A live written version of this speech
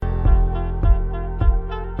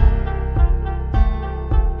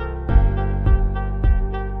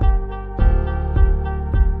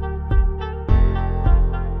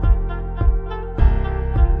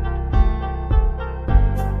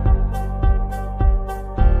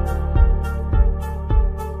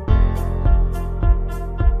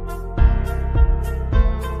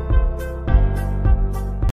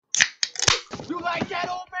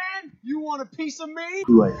of me?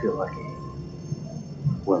 Do I feel lucky?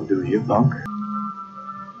 Well, do you, punk?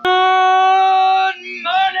 Good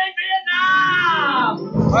morning,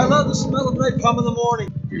 Vietnam! I love the smell of napalm in the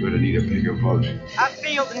morning. You're gonna need a bigger boat. I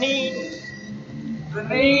feel the need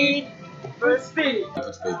for speed.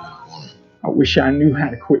 I wish I knew how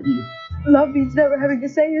to quit you. Love means never having to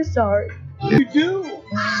say you're sorry. You do.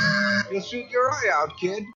 You'll shoot your eye out,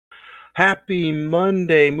 kid. Happy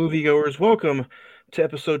Monday, moviegoers. Welcome to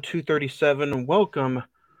episode 237, and welcome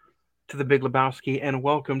to the Big Lebowski, and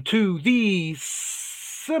welcome to the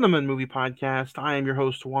Cinnamon Movie Podcast. I am your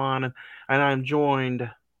host, Juan, and I'm joined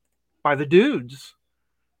by the dudes.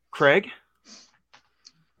 Craig.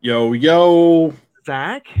 Yo, yo.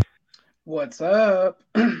 Zach. What's up?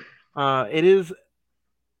 It is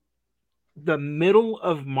the middle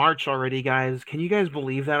of March already, guys. Can you guys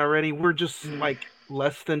believe that already? We're just like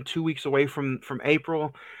less than 2 weeks away from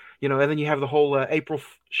April, and then you have the whole April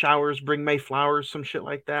showers bring May flowers, some shit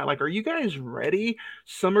like that. Like, are you guys ready?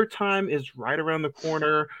 Summertime is right around the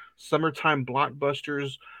corner. Summertime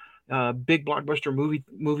blockbusters, big blockbuster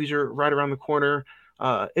movies are right around the corner.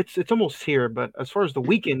 It's almost here, but as far as the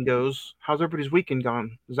weekend goes, how's everybody's weekend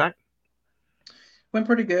gone? Zach? Went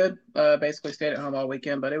pretty good. Basically stayed at home all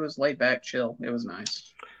weekend, but it was laid back, chill. It was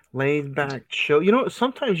nice. Laid back, chill.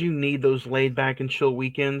 Sometimes you need those laid back and chill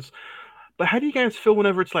weekends. But how do you guys feel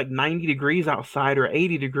whenever it's like 90 degrees outside or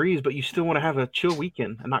 80 degrees, but you still want to have a chill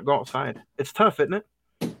weekend and not go outside? It's tough, isn't it?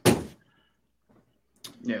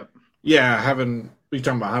 Yeah. Yeah, you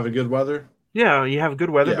talking about having good weather? Yeah, you have good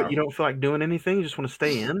weather, Yeah. but you don't feel like doing anything. You just want to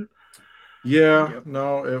stay in. Yeah, Yep.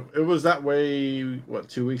 no, it was that way,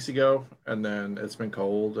 2 weeks ago, and then it's been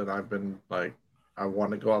cold, and I've been like, I want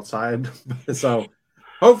to go outside. So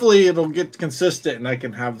hopefully it'll get consistent, and I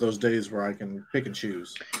can have those days where I can pick and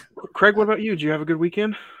choose. Craig, what about you? Did you have a good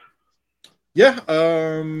weekend? Yeah,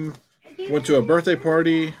 went to a birthday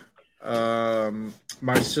party.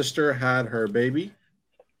 My sister had her baby.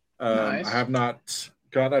 Nice. I have not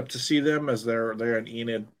got up to see them as they're in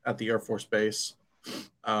Enid at the Air Force Base.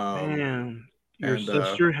 Man, your and,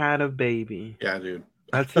 sister had a baby. Yeah, dude.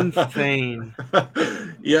 That's insane.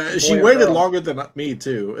 Yeah, she Boy, waited girl. longer than me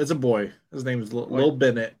too. It's a boy. His name is Lil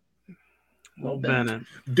Bennett. Lil Bennett.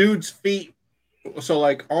 Dude's feet. So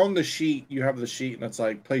like on the sheet, you have the sheet, and it's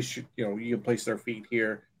like you can place their feet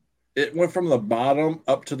here. It went from the bottom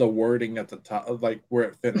up to the wording at the top, like where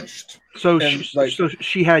it finished. So And, so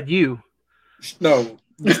she had you. No,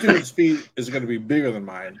 this dude's feet is going to be bigger than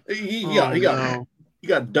mine. He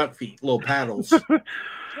got duck feet, little paddles.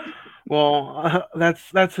 Well,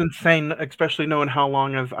 that's insane, especially knowing how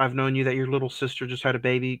long I've known you, that your little sister just had a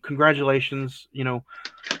baby. Congratulations.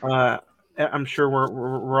 I'm sure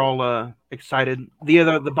we're all excited.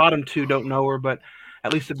 The bottom two don't know her, but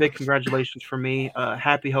at least a big congratulations for me.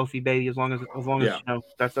 Happy, healthy baby, as long as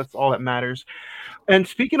that's all that matters. And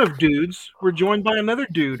speaking of dudes, we're joined by another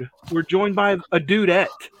dude. We're joined by a dudette.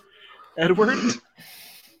 Edward,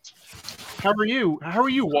 how are you? How are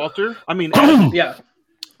you, Walter? I mean, Ed. Yeah.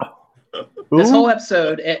 This whole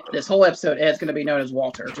episode, Ed's going to be known as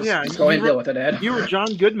Walter. Just go ahead and deal with it, Ed. You were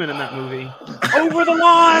John Goodman in that movie. Over the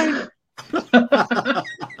line.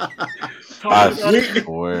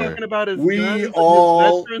 Talking about his we guns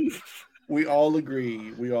all and his veterans. we all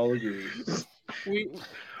agree. We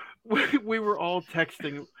were all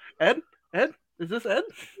texting. Ed, is this Ed?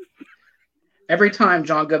 Every time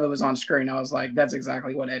John Goodman was on screen, I was like, that's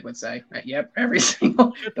exactly what Ed would say. Yep, every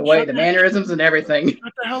single, the mannerisms and everything.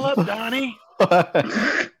 Shut the hell up, Donnie.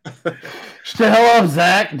 Shut the hell up,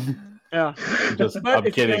 Zach. Yeah.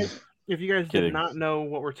 I'm kidding. If you guys did not know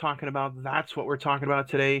what we're talking about, that's what we're talking about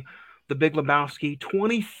today. The Big Lebowski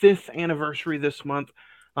 25th anniversary this month.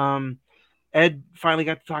 Ed finally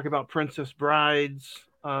got to talk about Princess Brides.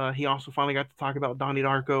 He also finally got to talk about Donnie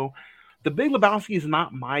Darko. The Big Lebowski is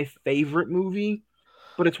not my favorite movie,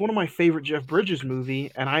 but it's one of my favorite Jeff Bridges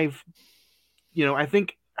movie. And I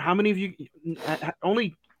think how many of you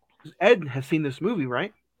only Ed has seen this movie,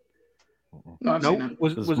 right? No, I've seen it.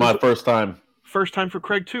 This is my first time. First time for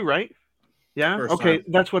Craig too, right? Yeah. First okay,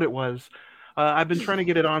 time. That's what it was. I've been trying to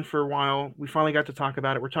get it on for a while. We finally got to talk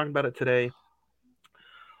about it. We're talking about it today.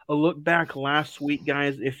 A look back last week,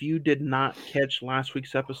 guys. If you did not catch last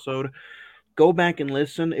week's episode, go back and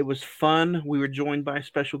listen. It was fun. We were joined by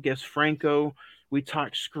special guest Franco. We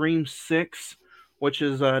talked Scream 6, which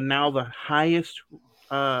is now the highest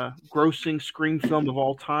grossing Scream film of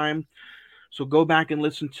all time. So go back and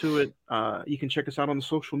listen to it. You can check us out on the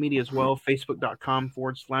social media as well,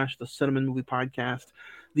 facebook.com/the Cinnamon Movie Podcast.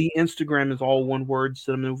 The Instagram is all one word,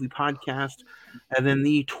 Cinnamon Movie Podcast. And then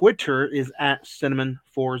the Twitter is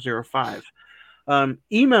 @Cinnamon405.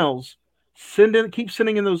 Emails, keep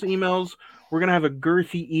sending in those emails. We're gonna have a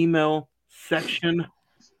girthy email section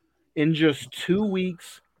in just 2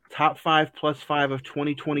 weeks. Top 5 plus 5 of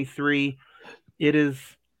 2023. It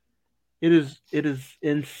is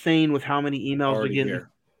insane with how many emails Already we're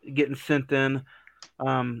getting sent in.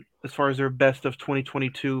 As far as their best of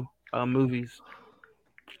 2022 movies.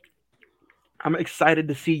 I'm excited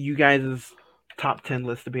to see you guys' top 10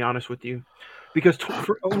 list, to be honest with you. Because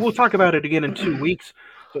we'll talk about it again in 2 weeks,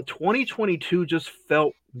 but 2022 just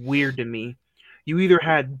felt weird to me. You either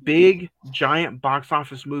had big, giant box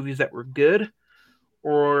office movies that were good,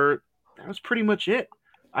 or that was pretty much it.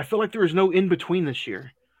 I feel like there was no in between this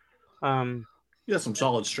year. You got some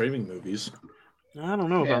solid streaming movies. I don't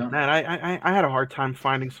know about that. I had a hard time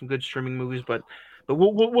finding some good streaming movies, but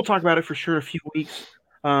we'll talk about it for sure in a few weeks.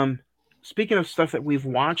 Speaking of stuff that we've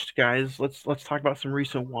watched, guys, let's talk about some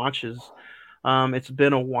recent watches. It's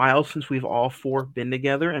been a while since we've all four been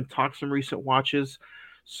together and talked some recent watches.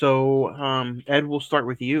 So, Ed, we'll start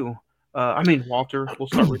with you. Walter, we'll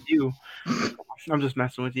start with you. I'm just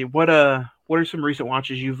messing with you. What are some recent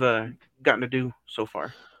watches you've gotten to do so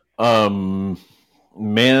far?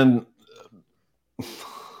 Man,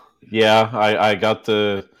 yeah, I got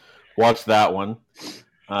to watch that one,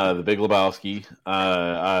 the Big Lebowski.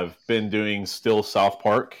 I've been doing still South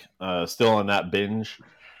Park, still on that binge.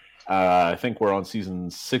 I think we're on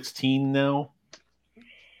season 16 now.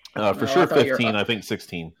 For sure 15, I think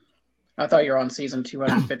 16. I thought you were on season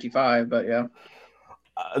 255, but yeah.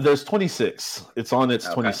 There's 26. It's on its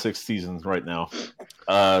 26th seasons right now.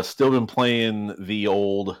 Still been playing the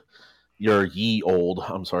old,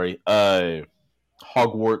 I'm sorry,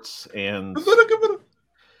 Hogwarts and...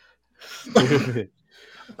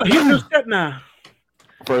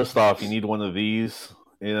 First off, you need one of these,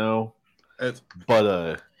 but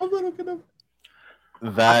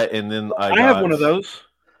that, and then I have one of those.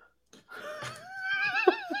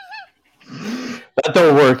 That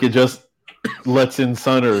don't work. It just lets in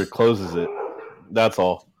sun or closes it. That's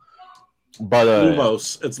all. But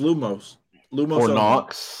Lumos. It's Lumos. Lumos or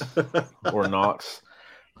Nox. Or Nox.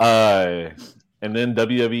 And then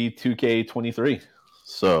WWE 2K23.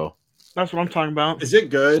 So that's what I'm talking about. Is it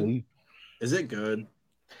good? Is it good?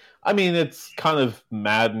 I mean, it's kind of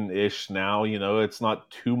Madden-ish now. It's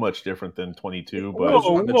not too much different than 22. But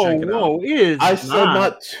whoa! I said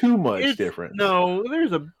not too much different. No,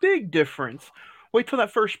 there's a big difference. Wait till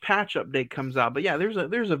that first patch update comes out. But yeah, there's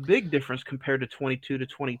a big difference compared to 22 to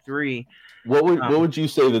 23. What would you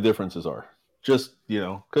say the differences are? Just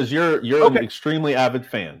because you're an extremely avid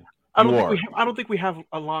fan. I don't think we have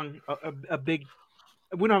a big.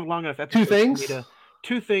 We don't have long enough episodes.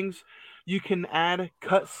 Two things. You can add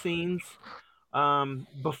cut scenes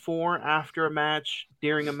before, after a match,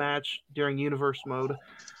 during universe mode.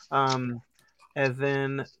 And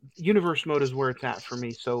then universe mode is where it's at for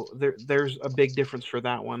me. So there's a big difference for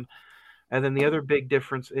that one. And then the other big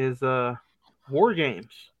difference is war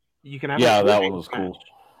games. You can have that one was match.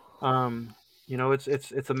 Cool.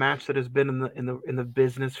 It's a match that has been in the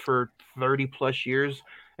business for 30 plus years,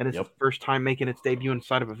 and it's the first time making its debut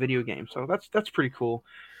inside of a video game. So that's pretty cool.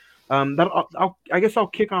 I guess I'll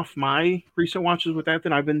kick off my recent watches with that.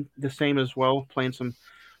 Then I've been the same as well, playing some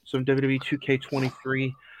WWE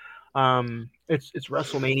 2K23. It's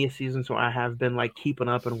WrestleMania season, so I have been keeping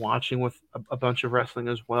up and watching with a bunch of wrestling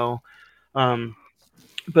as well.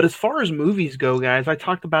 But as far as movies go, guys, I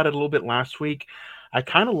talked about it a little bit last week. I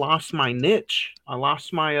kind of lost my niche. I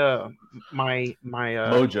lost my my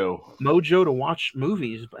mojo to watch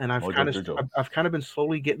movies, and I've kind of been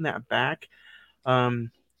slowly getting that back.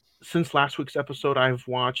 Since last week's episode, I've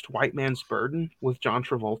watched White Man's Burden with John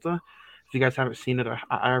Travolta. If you guys haven't seen it,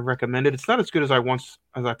 I recommend it. It's not as good as I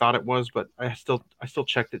thought it was, but I still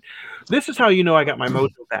checked it. This is how I got my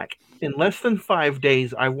mojo back. In less than 5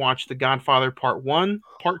 days, I watched The Godfather Part 1,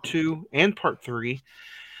 Part 2, and Part 3.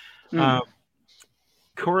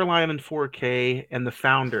 Coraline in 4K, and The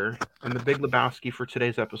Founder, and The Big Lebowski for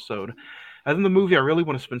today's episode. And then the movie I really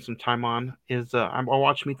want to spend some time on is I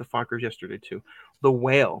watched Meet the Fockers yesterday too. The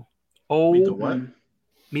Whale. Oh, Meet the what?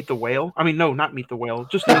 Meet the Whale? I mean, no, not Meet the Whale.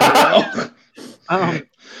 Just Meet the Whale.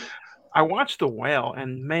 I watched The Whale,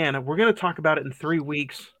 and man, we're going to talk about it in 3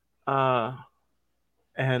 weeks.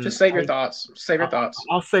 And just save your thoughts.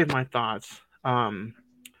 I'll save my thoughts.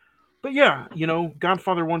 But yeah,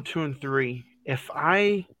 Godfather 1, 2, and 3. If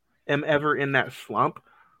I am ever in that slump,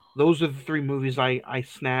 those are the 3 movies I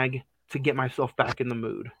snag to get myself back in the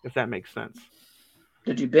mood, if that makes sense.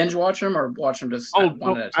 Did you binge watch them or watch them just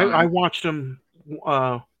one at a time? I watched them.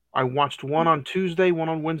 I watched one on Tuesday, one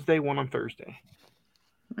on Wednesday, one on Thursday.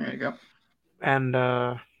 There you go. And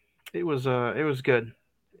it was good.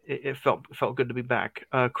 it felt good to be back.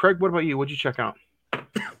 Craig, what about you? What'd you check out?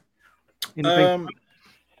 Anything?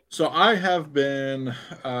 So I have been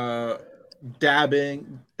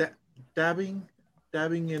dabbing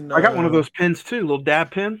in. I got one of those pins too, little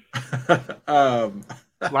dab pin.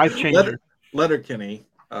 Life changer. Letterkenny,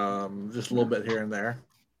 just a little bit here and there.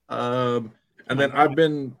 And then I've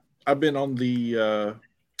been on the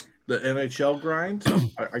NHL grind.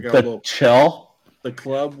 I got a little the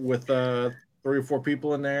club with 3 or 4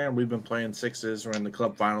 people in there, and we've been playing sixes. We're in the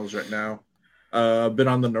club finals right now. I've been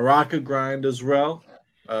on the Naraka grind as well.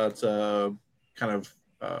 It's a kind of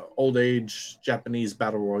old age Japanese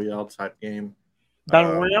battle royale type game.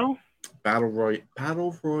 Battle Royale?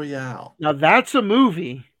 Battle Royale. Now that's a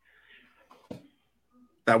movie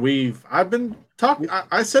that I've been talking.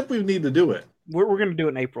 I said we need to do it. We're gonna do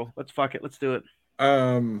it in April. Let's do it.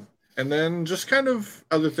 And then just kind of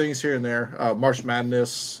other things here and there. March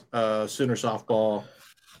Madness, Sooner softball.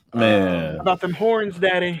 Man, How about them horns,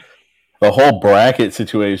 Daddy? The whole bracket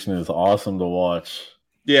situation is awesome to watch.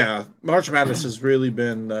 Yeah, March Madness has really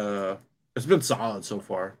been it's been solid so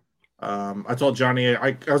far. I told Johnny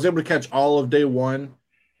I was able to catch all of day one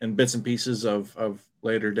and bits and pieces of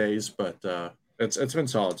later days, but it's been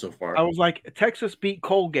solid so far. I was like, Texas beat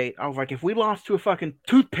Colgate. I was like, if we lost to a fucking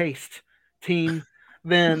toothpaste team,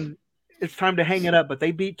 then it's time to hang it up. But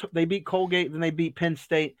they beat Colgate, then they beat Penn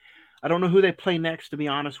State. I don't know who they play next, to be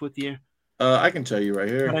honest with you. I can tell you right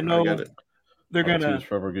here. But I know got it. they're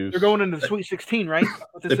going into the Sweet 16, right?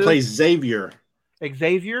 They play Xavier.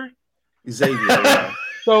 Xavier. Yeah.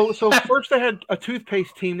 So first they had a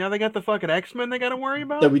toothpaste team. Now they got the fucking X-Men they got to worry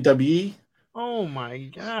about. WWE. Oh my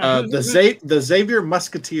god. The Xavier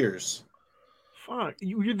Musketeers. Fuck.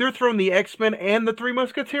 They're throwing the X-Men and the Three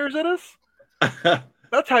Musketeers at us?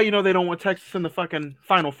 That's how you know they don't want Texas in the fucking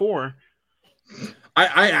Final Four.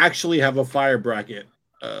 I actually have a fire bracket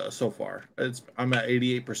so far. I'm at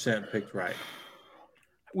 88% picked right.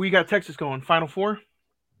 We got Texas going Final Four.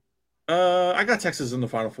 I got Texas in the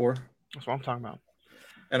Final Four. That's what I'm talking about.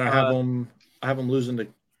 And I have them. I have them losing to.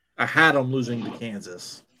 I had them losing to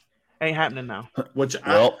Kansas. Ain't happening now. Which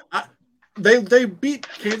they beat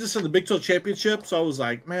Kansas in the Big 12 championship, so I was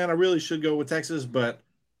like, man, I really should go with Texas, but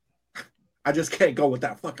I just can't go with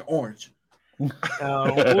that fucking orange.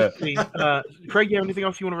 We'll see. Craig, you have anything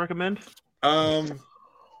else you want to recommend?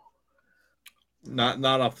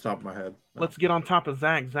 Not off the top of my head. No. Let's get on top of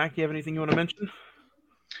Zach. Zach, you have anything you want to mention?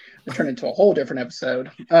 It turned into a whole different episode.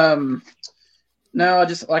 No,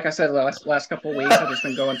 just like I said, last couple of weeks, I've just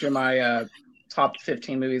been going through my top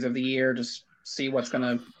 15 movies of the year, just see what's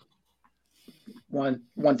gonna 1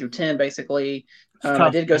 through 10, basically. I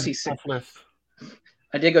did go see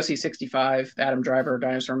 65, the Adam Driver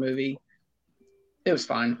dinosaur movie. It was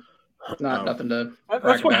fine. Nothing to.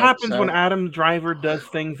 That's what happens when Adam Driver does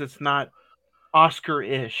things that's not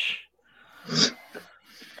Oscar-ish.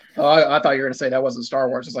 Oh, I thought you were going to say that wasn't Star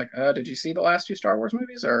Wars. It's like, did you see the last 2 Star Wars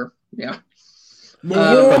movies? Or yeah,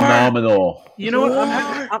 phenomenal. You know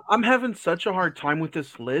what? I'm having such a hard time with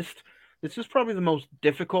this list. This is probably the most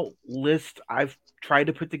difficult list I've tried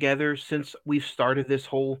to put together since we've started this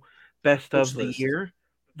whole best of the year,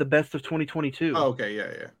 the best of 2022. Oh, okay,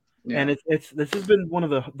 yeah. And this has been one of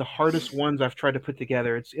the hardest ones I've tried to put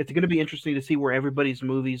together. It's going to be interesting to see where everybody's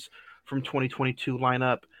movies from 2022 line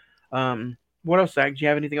up. What else, Zach? Do you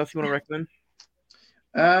have anything else you want to recommend?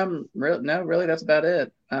 Really, that's about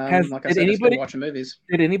it. Like I said, I've been watching movies.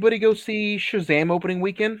 Did anybody go see Shazam opening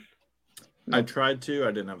weekend? I tried to.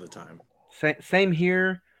 I didn't have the time. Same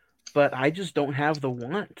here, but I just don't have the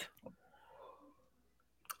want.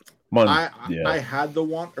 I had the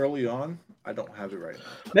want early on. I don't have it right now.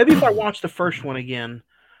 Maybe if I watch the first one again.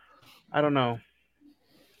 I don't know.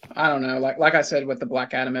 Like I said with the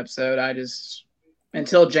Black Adam episode, I just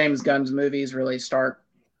until James Gunn's movies really start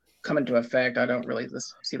coming to effect, I don't really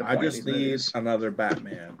see the point. I just need another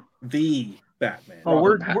Batman. The Batman. Oh,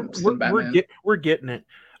 we're getting it.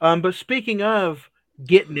 But speaking of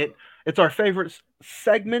getting it, it's our favorite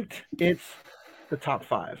segment. It's the top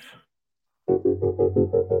 5.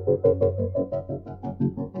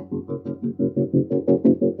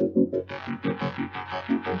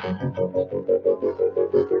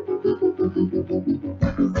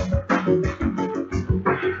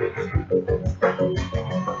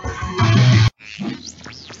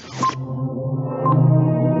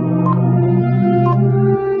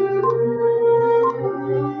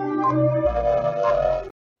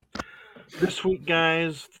 This week,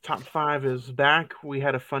 guys, the top 5 is back. We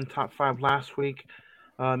had a fun top 5 last week.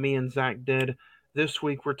 Me and Zach did. This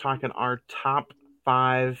week, we're talking our top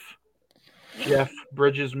 5 Jeff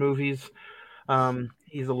Bridges movies.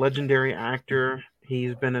 He's a legendary actor.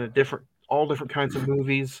 He's been in all different kinds of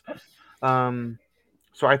movies. So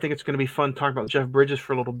I think it's going to be fun talking about Jeff Bridges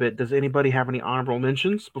for a little bit. Does anybody have any honorable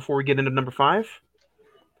mentions before we get into number 5?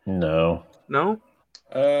 No. No?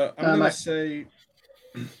 I'm gonna say.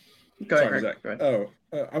 Go Sorry, ahead, Zach. Greg. Go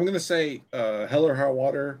ahead. I'm gonna say Hell or High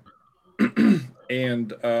Water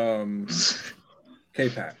and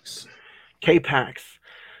K-Pax. K-Pax.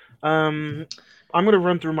 I'm going to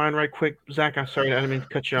run through mine right quick. Zach, I'm sorry, I didn't mean to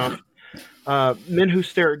cut you off. Men Who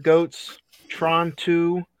Stare at Goats, Tron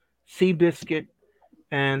 2, Seabiscuit,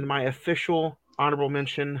 and my official honorable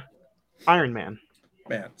mention, Iron Man.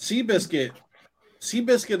 Man, Seabiscuit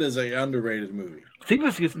is a underrated movie.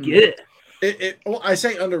 Seabiscuit's good. Well, I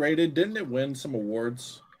say underrated. Didn't it win some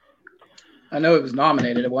awards? I know it was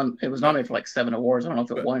nominated. It was nominated for like 7 awards. I don't know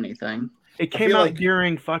if it won anything. It came out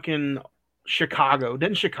during fucking Chicago.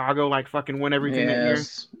 Didn't Chicago like fucking win everything that year?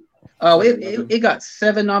 Oh, it got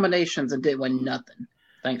 7 nominations and didn't win nothing.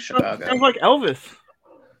 Thanks, Chicago. Sounds like Elvis.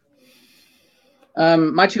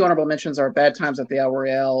 My 2 honorable mentions are Bad Times at the El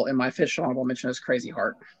Royale, and my official honorable mention is Crazy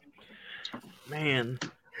Heart. Man.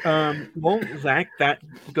 Well, Zach, that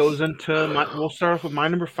goes into we'll start off with my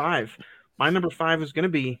number 5. My number 5 is going to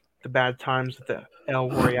be The Bad Times at the El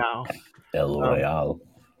Royale. El Royale.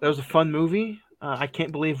 That was a fun movie. I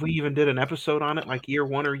can't believe we even did an episode on it, like year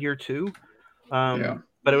 1 or year 2.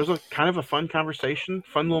 But it was kind of a fun conversation,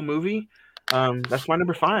 fun little movie. That's my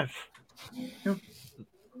number 5. Yeah.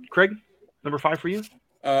 Craig, number 5 for you?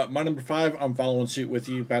 My number 5, I'm following suit with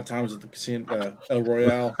you. Bad Times at the Casino, El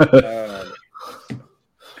Royale.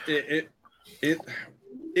 It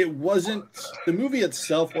wasn't, the movie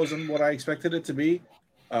itself wasn't what I expected it to be.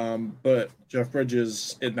 But Jeff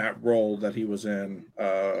Bridges in that role that he was in,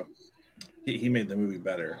 he made the movie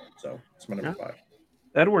better. So it's my number 5.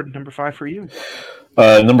 Edward, number 5 for you.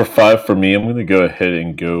 Number 5 for me, I'm going to go ahead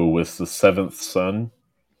and go with The Seventh Son.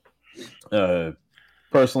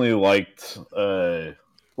 Personally liked it.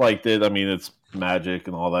 I mean, it's magic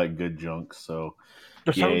and all that good junk. So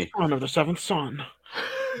the seventh son of the seventh son.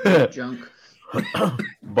 Junk.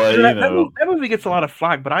 But that movie gets a lot of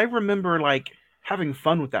flack. But I remember having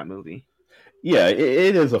fun with that movie. Yeah,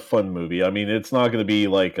 it is a fun movie. I mean, it's not going to be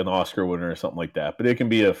like an Oscar winner or something like that, but it can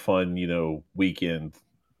be a fun, weekend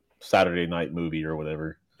Saturday night movie or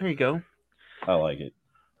whatever. There you go. I like it.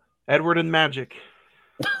 Edward and Magic.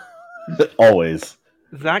 Always.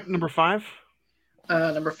 Zach, number 5?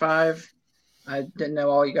 Number 5, I didn't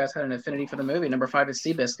know all you guys had an affinity for the movie. Number 5 is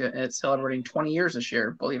Seabiscuit. It's celebrating 20 years this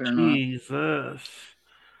year, believe it or not. Jesus.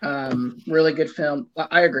 Really good film.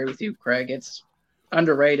 I agree with you, Craig. It's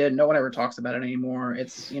underrated. No one ever talks about it anymore.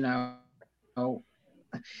 It's, a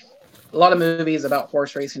lot of movies about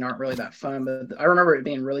horse racing aren't really that fun, but I remember it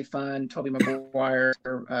being really fun. Tobey Maguire,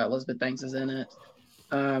 Elizabeth Banks is in it.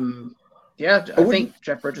 I think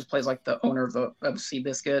Jeff Bridges plays like the owner of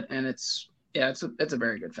Seabiscuit, and it's a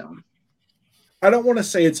very good film. I don't want to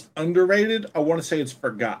say it's underrated. I want to say it's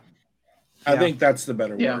forgotten. I think that's the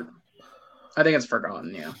better word. I think it's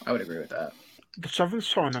forgotten. Yeah, I would agree with that. The seventh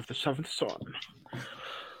son of the seventh son.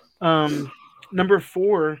 Number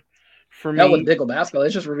 4 for me. Hell with Big Lebowski.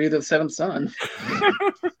 Let's just review The Seventh Son.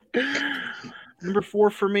 Number 4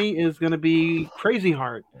 for me is going to be Crazy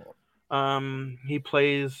Heart. He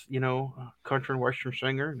plays, a country and western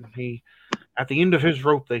singer. He, at the end of his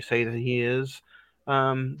rope, they say that he is.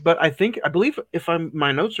 But I believe, if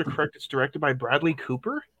my notes are correct, it's directed by Bradley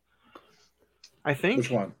Cooper. I think.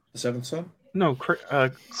 Which one? The Seventh Son? No,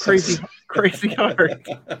 Crazy Heart.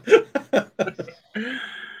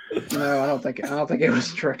 No, I don't think it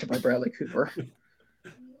was directed by Bradley Cooper.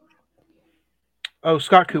 Oh,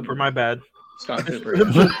 Scott Cooper. My bad. Scott Cooper.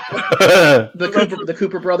 the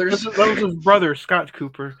Cooper brothers. That was his brother, Scott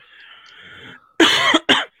Cooper.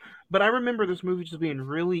 But I remember this movie just being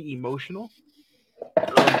really emotional.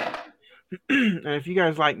 And if you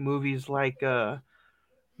guys like movies like, there's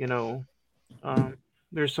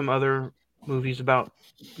some other movies about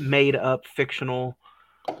made-up fictional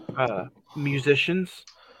musicians,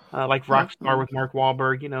 like Rockstar with Mark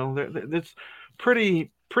Wahlberg. It's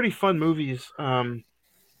pretty fun movies.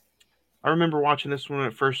 I remember watching this when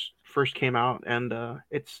it first came out, and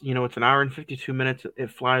it's an hour and 52 minutes.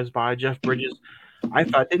 It flies by. Jeff Bridges, I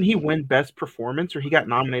thought, didn't he win Best Performance, or he got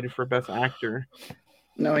nominated for Best Actor?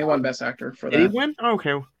 No, he won Best Actor for that. Did he win? Oh,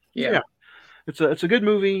 okay. Yeah. It's a good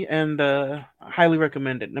movie, and I highly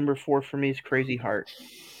recommend it. Number 4 for me is Crazy Heart.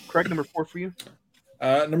 Correct. Number 4 for you?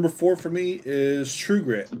 Number 4 for me is True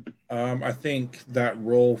Grit. I think that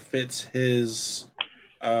role fits his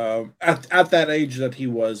at that age that he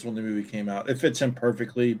was when the movie came out. It fits him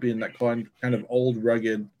perfectly, being that kind of old,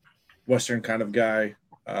 rugged Western kind of guy.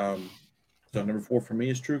 So number 4 for me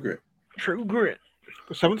is True Grit. True Grit.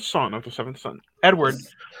 The seventh son of the seventh son. Edward,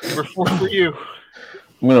 number 4 for you.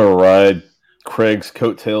 I'm gonna ride Craig's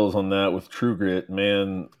coattails on that with True Grit,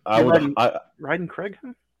 man. Riding Craig?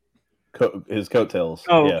 His coattails.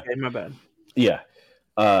 Oh, yeah. okay, my bad. Yeah.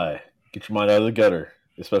 Get your mind out of the gutter,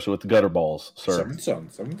 especially with the gutter balls, sir. Seventh son.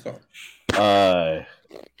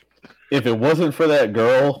 If it wasn't for that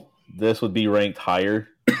girl, this would be ranked higher.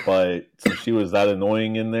 But since she was that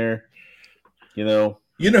annoying in there, you know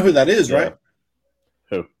who that is, right?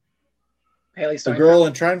 Who? Haley Steinfeld. The girl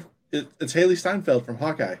in it's Haley Steinfeld from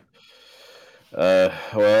Hawkeye.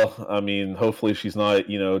 Well, I mean, hopefully she's not,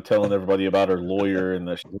 telling everybody about her lawyer and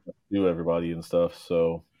that she's going to sue everybody and stuff.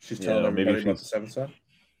 So she's telling everybody about the seventh son.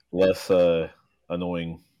 Less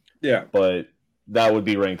annoying. Yeah, but that would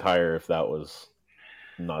be ranked higher if that was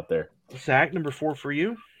not there. Zach, number 4 for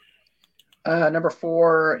you. Number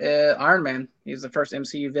 4, Iron Man. He's the first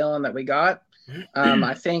MCU villain that we got.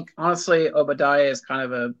 I think, honestly, Obadiah is kind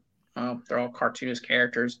of they're all cartoonist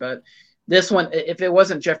characters, but this one, if it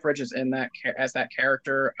wasn't Jeff Bridges in that as that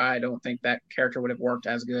character, I don't think that character would have worked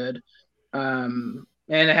as good. And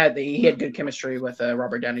he had good chemistry with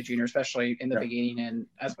Robert Downey Jr., especially in the beginning, and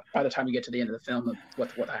by the time you get to the end of the film,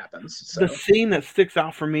 what happens. So. The scene that sticks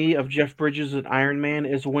out for me of Jeff Bridges and Iron Man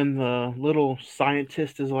is when the little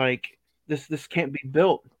scientist is like, "This can't be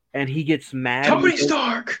built," and he gets mad. Tony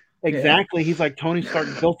Stark. Exactly, He's like, Tony Stark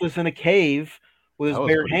built this in a cave with his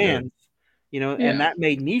bare hands. Good. And that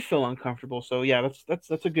made me feel uncomfortable. So yeah,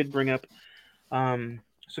 that's a good bring up.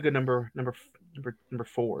 It's a good number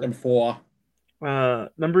 4. Number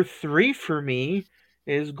 4. Number 3 for me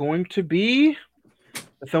is going to be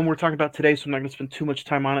the film we're talking about today, so I'm not going to spend too much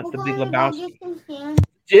time on it. The Big Lebowski.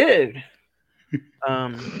 Dude.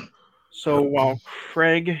 So while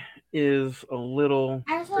Craig is a little,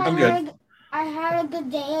 I had a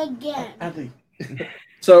good day again.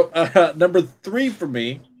 So number 3 for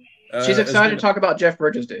me. She's excited to talk about Jeff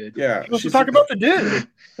Bridges, dude. Yeah, she's talking about the dude.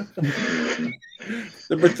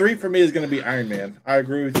 Number 3 for me is going to be Iron Man. I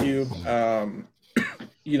agree with you.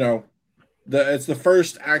 It's the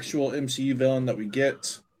first actual MCU villain that we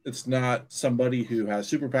get. It's not somebody who has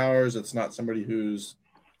superpowers. It's not somebody who's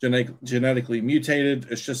genetically mutated.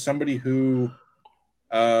 It's just somebody who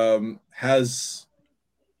has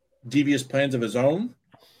devious plans of his own,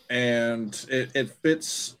 and it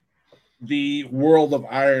fits the world of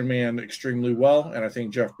Iron Man extremely well. And I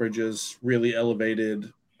think Jeff Bridges really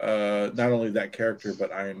elevated not only that character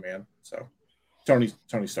but Iron Man. So Tony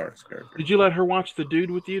Stark's character. Did you let her watch The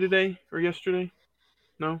Dude with you today or yesterday?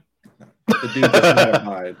 No. The Dude doesn't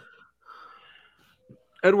abide.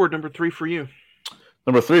 Edward, number 3 for you.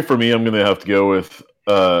 Number 3 for me, I'm going to have to go with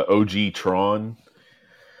OG Tron.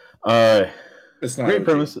 It's not great OG.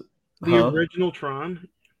 premise. The original Tron.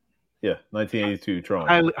 Yeah, 1982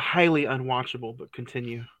 Tron. Highly unwatchable, but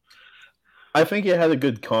continue. I think it had a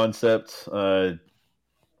good concept.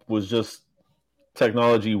 Was just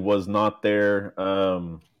technology was not there.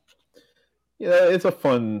 It's a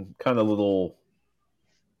fun kind of little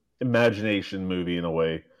imagination movie in a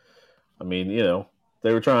way. I mean,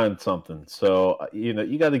 they were trying something. So,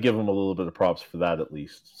 you got to give them a little bit of props for that at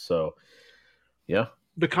least. So, yeah.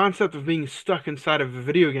 The concept of being stuck inside of a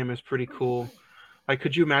video game is pretty cool. Like,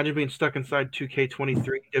 could you imagine being stuck inside 2K23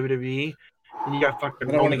 WWE and you got fucking?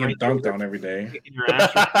 I don't want to get dunked on every day. In your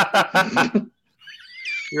ass.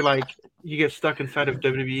 You're like, you get stuck inside of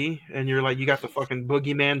WWE and you're like, you got the fucking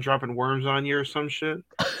boogeyman dropping worms on you or some shit.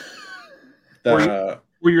 Where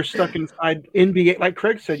you're stuck inside NBA, like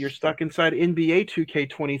Craig said, you're stuck inside NBA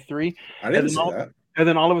 2K23. I didn't see that. And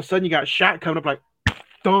then all of a sudden you got shot coming up like,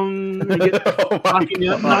 dong. And you get knocking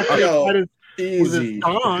inside with his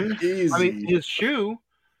dong. Easy. I mean, his shoe.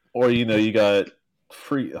 Or, you got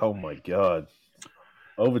free. Oh, my God.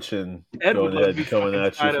 Ovechkin Ed going ahead and coming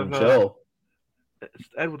at you from Shell.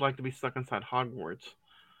 Ed would like to be stuck inside Hogwarts.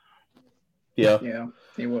 Yeah. Yeah,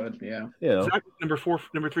 he would. Yeah. Zach, number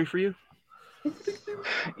 3 for you?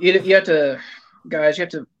 You have to, guys,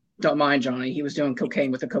 don't mind Johnny. He was doing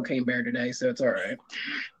cocaine with a cocaine bear today, so it's all right.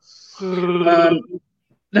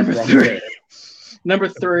 Number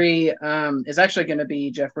three is actually going to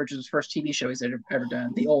be Jeff Bridges' first TV show he's ever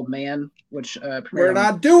done, The Old Man, which we're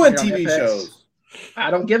not doing TV shows.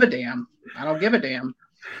 I don't give a damn.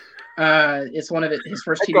 It's one of his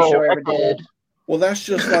first TV show he ever did. Well, that's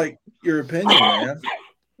just like your opinion, man.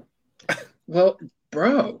 Well,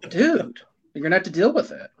 bro, dude, you're gonna have to deal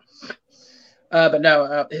with it. But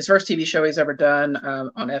no, his first TV show he's ever done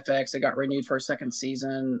on FX. It got renewed for a second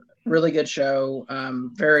season. Really good show.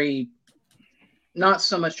 Very, not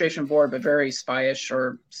so much Jason Bourne, but very spyish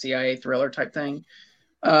or CIA thriller type thing.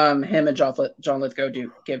 Him and John Lithgow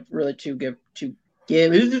give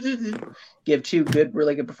two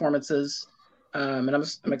really good performances. And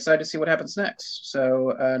I'm excited to see what happens next.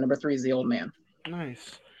 So number 3 is The Old Man.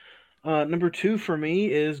 Nice. Number 2 for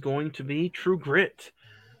me is going to be True Grit.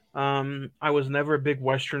 I was never a big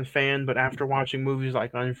Western fan, but after watching movies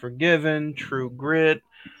like Unforgiven, True Grit,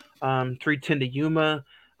 310 to Yuma,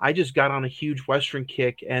 I just got on a huge Western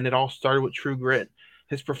kick, and it all started with True Grit.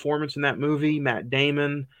 His performance in that movie, Matt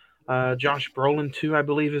Damon, Josh Brolin too, I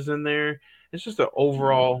believe, is in there. It's just an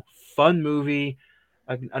overall fun movie,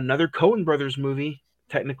 another Coen Brothers movie,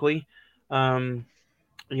 technically. And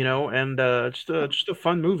just a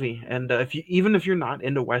fun movie. And if you're not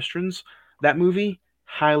into westerns, that movie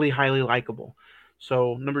highly likable.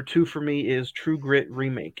 So number 2 for me is True Grit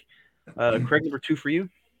remake. Craig, number 2 for you.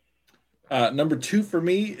 Number 2 for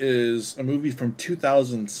me is a movie from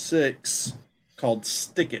 2006 called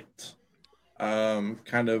Stick It.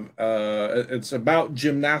 It's about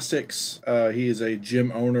gymnastics. He is a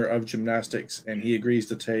gym owner of gymnastics, and he agrees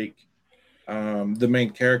to take the main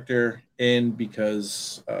character in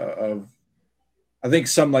because of, I think,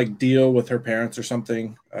 some like deal with her parents or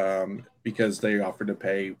something, because they offered to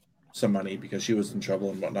pay some money because she was in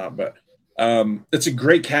trouble and whatnot. But it's a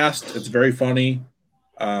great cast. It's very funny.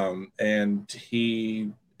 And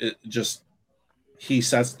he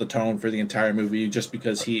sets the tone for the entire movie just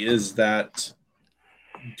because he is that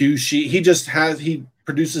douchey. He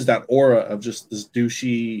produces that aura of just this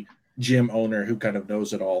douchey gym owner who kind of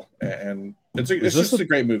knows it all. And it's just a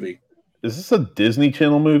great movie. Is this a Disney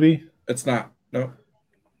Channel movie? It's not. No.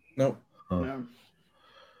 No.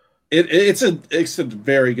 It's a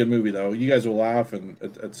very good movie though. You guys will laugh, and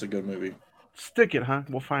it's a good movie. Stick It, huh?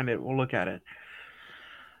 We'll find it. We'll look at it.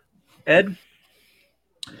 Ed,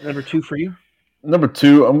 number 2 for you. Number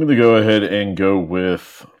 2, I'm going to go ahead and go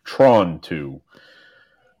with Tron 2.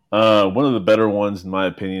 One of the better ones, in my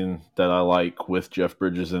opinion, that I like with Jeff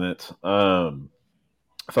Bridges in it. I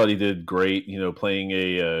thought he did great, playing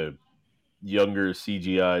a younger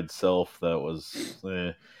CGI'd self that was,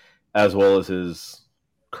 as well as his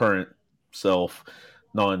current self,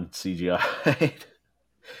 non-CGI'd.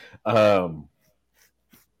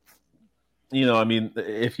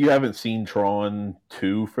 If you haven't seen Tron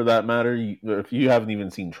 2, for that matter, if you haven't even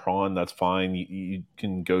seen Tron, that's fine. You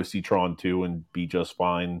can go see Tron 2 and be just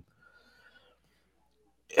fine.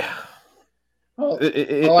 All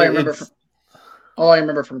I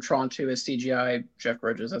remember from Tron 2 is CGI Jeff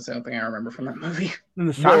Bridges. That's the only thing I remember from that movie. And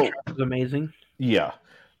the soundtrack was amazing. Yeah,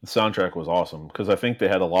 the soundtrack was awesome because I think they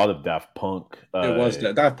had a lot of Daft Punk. It was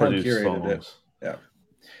Daft Punk curated it. Yeah.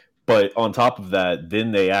 But on top of that,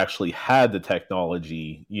 then they actually had the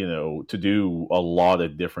technology, to do a lot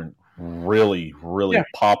of different, really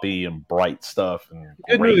poppy and bright stuff. And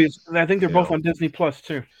good movies. I think they're both on Disney Plus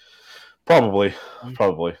too. Probably.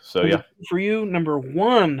 So yeah. For you, number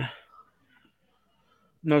 1.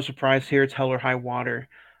 No surprise here. It's Hell or High Water.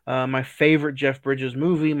 My favorite Jeff Bridges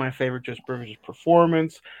movie. My favorite Jeff Bridges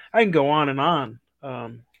performance. I can go on and on.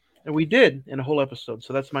 And we did in a whole episode.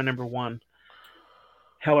 So that's my number 1.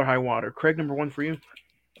 Hell or High Water. Craig, number 1 for you?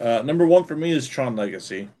 Number 1 for me is Tron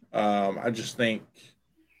Legacy. I just think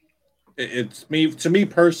to me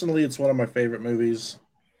personally, it's one of my favorite movies.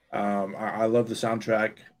 I love the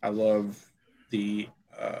soundtrack. I love the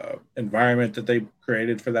environment that they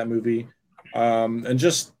created for that movie. And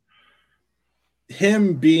just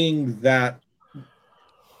him being that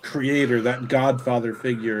creator, that godfather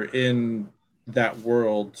figure in that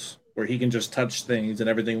world where he can just touch things and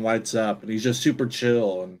everything lights up and he's just super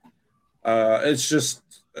chill. And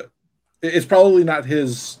it's probably not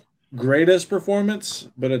his greatest performance,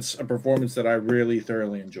 but it's a performance that I really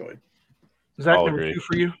thoroughly enjoyed. Is that number 2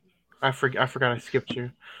 for you? I forgot I skipped you.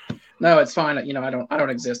 No, it's fine. I don't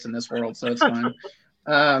exist in this world, so it's fine.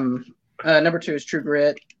 Number 2 is True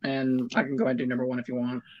Grit, and I can go ahead and do number 1 if you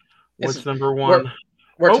want. What's number 1?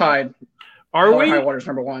 We're tied. Are we? High Water's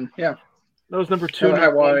number 1. Yeah. That was number 2. High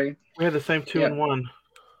Water. We had the same 2 and 1.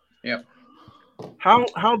 Yeah. How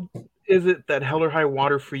is it that Hell or High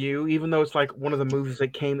Water for you, even though it's like one of the movies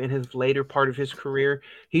that came in his later part of his career,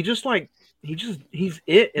 he's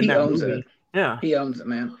it in that movie. It. Yeah. He owns it,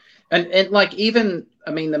 man. And like the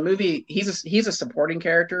movie, he's a supporting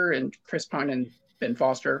character, and Chris Pine and Ben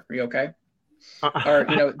Foster. Are you okay?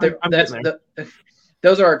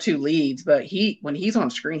 Those are our 2 leads, but when he's on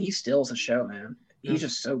screen, he steals the show, man. He's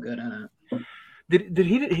just so good in it.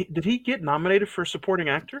 Did he get nominated for supporting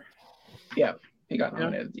actor? Yeah, he got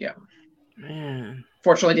nominated. Yeah. Man.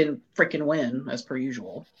 Fortunately, didn't freaking win as per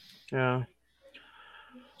usual. Yeah.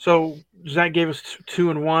 So Zach gave us 2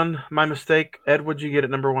 and 1. My mistake. Ed, what'd you get at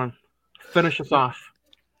number 1? Finish us off.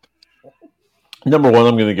 Number one,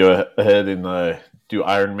 I'm going to go ahead and do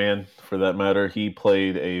Iron Man. For that matter, he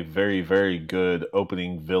played a very, very good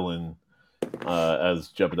opening villain as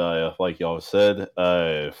Jebediah, like y'all said,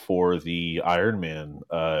 for the Iron Man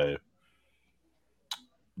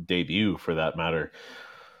debut. For that matter,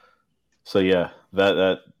 so yeah,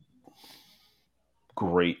 that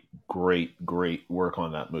great work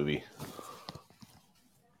on that movie.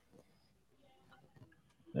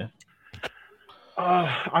 Yeah.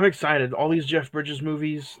 I'm excited. All these Jeff Bridges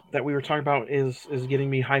movies that we were talking about is getting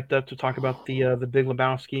me hyped up to talk about the Big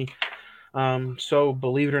Lebowski. So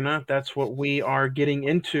believe it or not, that's what we are getting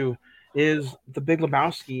into is the Big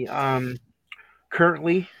Lebowski.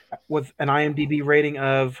 Currently with an IMDb rating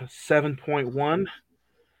of 7.1,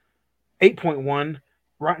 8.1.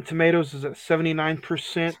 Rotten Tomatoes is at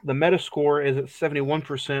 79%. The Metascore is at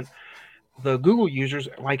 71%. The Google users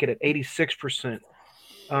like it at 86%.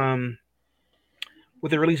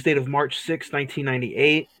 With a release date of March 6,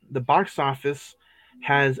 1998, the box office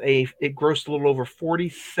it grossed a little over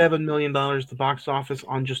 $47 million the box office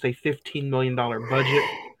on just a $15 million budget.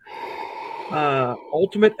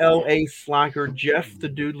 Ultimate LA slacker Jeff the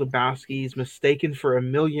Dude Lebowski is mistaken for a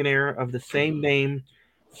millionaire of the same name,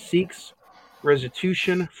 seeks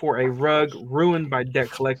restitution for a rug ruined by debt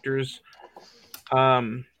collectors,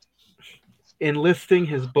 enlisting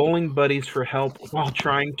his bowling buddies for help while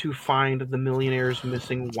trying to find the millionaire's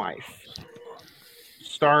missing wife.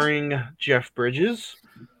 Starring Jeff Bridges,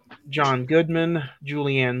 John Goodman,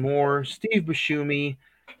 Julianne Moore, Steve Buscemi,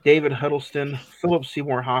 David Huddleston, Philip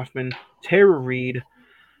Seymour Hoffman, Tara Reid,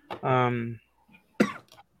 and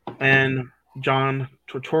John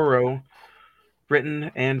Turturro,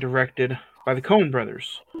 written and directed by the Coen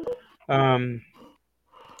brothers.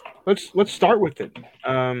 Let's start with it.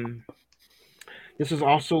 This is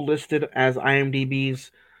also listed as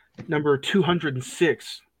IMDb's number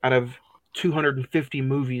 206 out of 250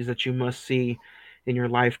 movies that you must see in your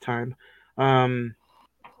lifetime.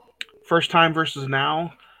 First time versus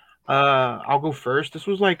now. I'll go first. This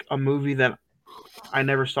was like a movie that I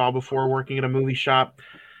never saw before working at a movie shop.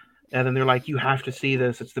 And then they're like, you have to see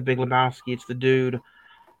this. It's the Big Lebowski. It's the dude.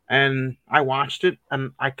 And I watched it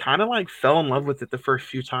and I kind of like fell in love with it the first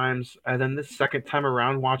few times. And then this second time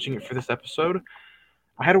around watching it for this episode,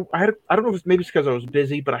 I don't know if maybe it's because I was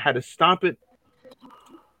busy, but I had to stop it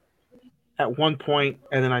at one point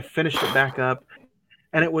and then I finished it back up.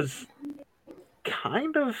 And it was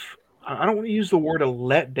kind of, I don't want to use the word a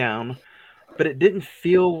letdown, but it didn't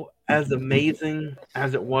feel as amazing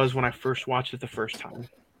as it was when I first watched it the first time.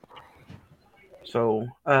 So,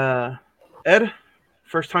 Ed,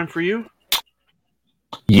 first time for you?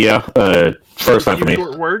 Yeah, first time for me.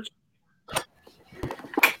 Short words.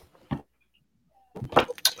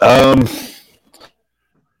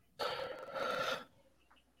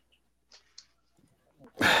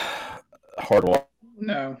 Hard watch.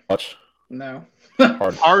 No. No.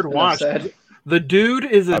 Hard watch. The dude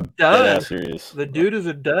is a dud. Serious. The dude is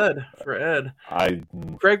a dud for Ed.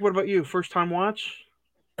 Craig, what about you? First time watch?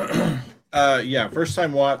 Yeah, first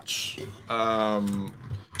time watch. I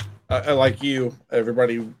like you,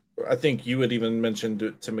 everybody. I think you had even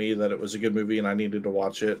mentioned to me that it was a good movie and I needed to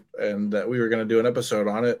watch it and that we were going to do an episode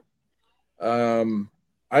on it.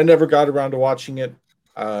 I never got around to watching it.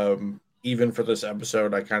 Even for this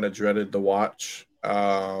episode, I kind of dreaded the watch.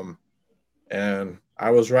 And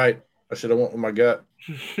I was right. I should have went with my gut.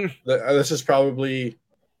 This is probably...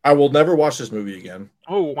 I will never watch this movie again.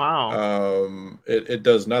 Oh, wow. It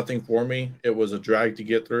does nothing for me. It was a drag to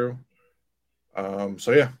get through.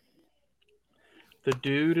 So, yeah. The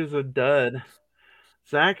dude is a dud.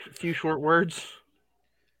 Zach, a few short words.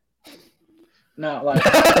 No, like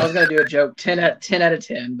I was gonna do a joke, 10 out of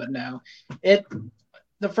 10, but no.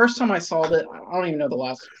 The first time I saw it, I don't even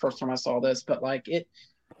know first time I saw this, but like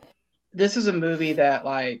this is a movie that,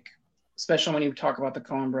 like, especially when you talk about the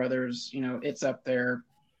Coen brothers, you know, it's up there,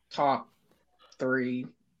 top 3,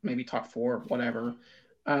 maybe top 4, whatever.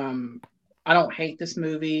 I don't hate this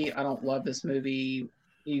movie. I don't love this movie.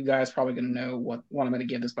 You guys probably going to know what I'm going to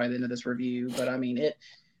give this by the end of this review. But I mean,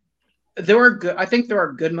 I think there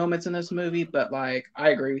are good moments in this movie, but like, I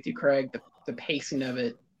agree with you, Craig. The pacing of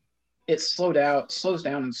it slows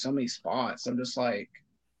down in so many spots. I'm just like,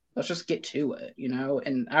 let's just get to it, you know?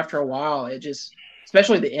 And after a while, it just,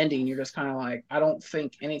 especially the ending, you're just kind of like, I don't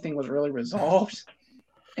think anything was really resolved.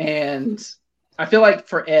 And I feel like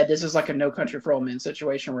for Ed, this is like a No Country for Old Men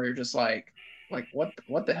situation where you're just like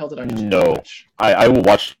what the hell did I just watch? I will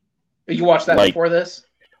watch. You watched that before this?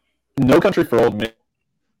 No Country for Old Men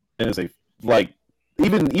is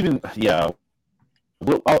even yeah.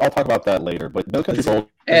 I'll talk about that later. But No Country for Old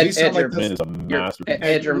Ed, Men is a masterpiece.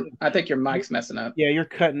 Ed, I think your mic's messing up. Yeah, you're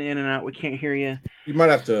cutting in and out. We can't hear you. You might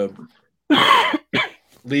have to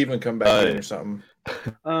leave and come back in or something.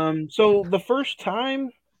 So the first time,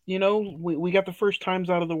 we got the first times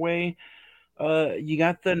out of the way. You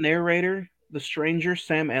got the narrator, the stranger,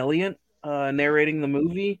 Sam Elliott, narrating the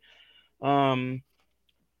movie. The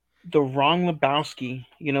Wrong Lebowski.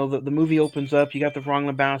 The movie opens up. You got the Wrong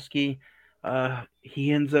Lebowski.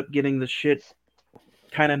 He ends up getting the shit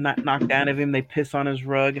kind of knocked out of him. They piss on his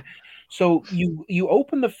rug. So you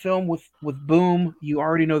open the film with boom. You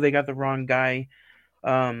already know they got the wrong guy.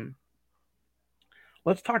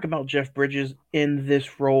 Let's talk about Jeff Bridges in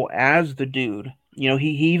this role as the dude.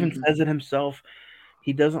 He even says it himself.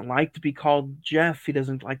 He doesn't like to be called Jeff. He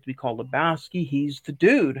doesn't like to be called Lebowski. He's the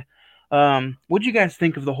dude. What'd you guys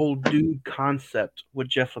think of the whole dude concept with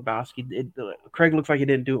Jeff Lebowski? Craig looks like he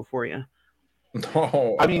didn't do it for you.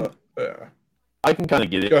 No, I mean, I can kind of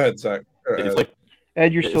get it. Go ahead, Zach. It's like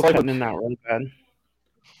Ed, you're still cutting in out really bad.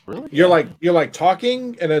 Really? You're like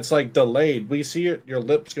talking and it's like delayed. We see your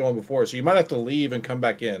lips going before, so you might have to leave and come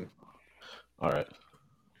back in. All right.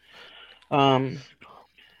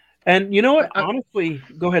 And you know what? Honestly,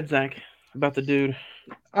 go ahead, Zach, about the dude.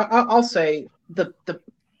 I'll say the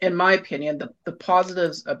in my opinion, the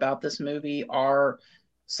positives about this movie are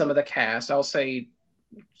some of the cast. I'll say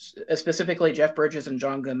specifically Jeff Bridges and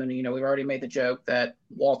John Goodman. We've already made the joke that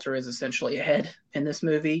Walter is essentially Ed in this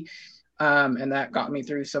movie. And that got me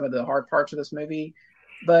through some of the hard parts of this movie.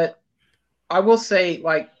 But I will say,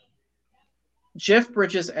 like, Jeff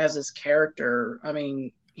Bridges as his character, I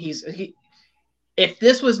mean, if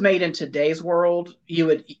this was made in today's world,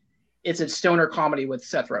 it's a stoner comedy with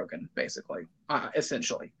Seth Rogen, basically,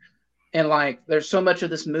 essentially. And like, there's so much of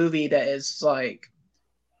this movie that is like,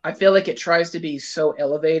 I feel like it tries to be so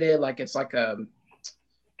elevated, like it's like a.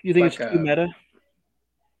 You think it's too meta?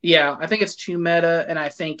 Yeah, I think it's too meta, and I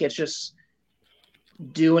think it's just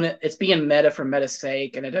doing it. It's being meta for meta's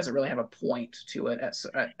sake, and it doesn't really have a point to it at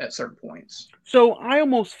certain points. So I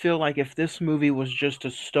almost feel like if this movie was just a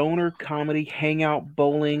stoner comedy, hangout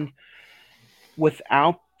bowling,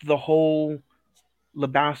 without the whole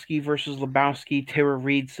Lebowski versus Lebowski Tara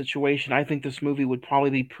Reid situation, I think this movie would probably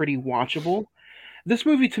be pretty watchable. This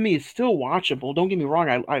movie to me is still watchable. Don't get me wrong.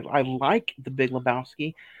 I like The Big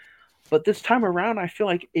Lebowski. But this time around, I feel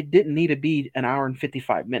like it didn't need to be an hour and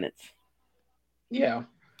 55 minutes. Yeah.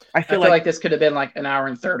 I feel like this could have been like an hour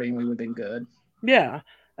and 30 and we would have been good. Yeah.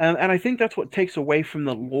 And I think that's what takes away from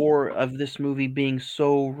the lore of this movie being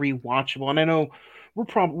so rewatchable. And I know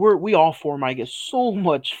we all four might get so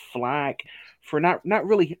much flack for not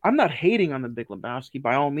really. I'm not hating on The Big Lebowski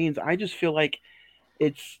by all means. I just feel like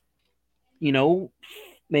it's,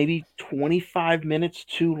 maybe 25 minutes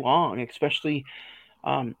too long, especially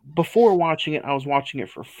before watching it. I was watching it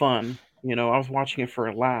for fun. I was watching it for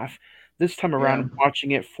a laugh. This time around, I'm watching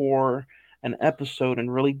it for an episode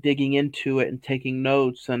and really digging into it and taking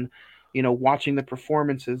notes and, watching the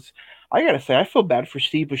performances. I gotta say, I feel bad for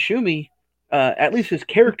Steve Buscemi, at least his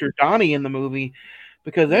character Donnie in the movie,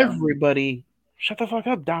 because everybody, shut the fuck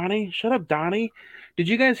up, Donnie. Shut up, Donnie. Did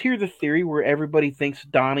you guys hear the theory where everybody thinks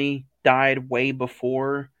Donnie died way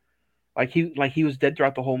before, like he was dead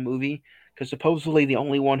throughout the whole movie? Because supposedly the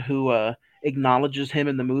only one who acknowledges him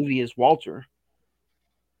in the movie is Walter.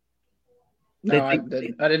 No, I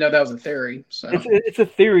didn't know that was a theory. So it's a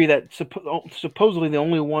theory that supposedly the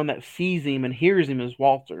only one that sees him and hears him is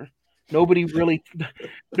Walter. Nobody really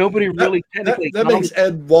technically. That makes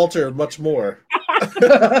Ed Walter much more.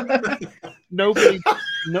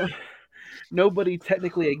 Nobody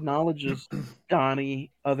technically acknowledges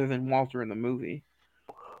Donnie other than Walter in the movie.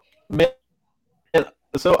 Man,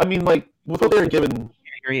 so I mean, like, with what they're given,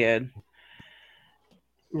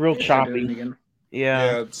 real choppy.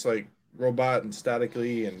 Yeah, it's like robot and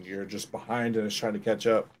statically, and you're just behind and it's trying to catch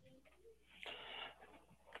up.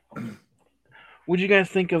 What'd you guys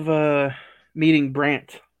think of meeting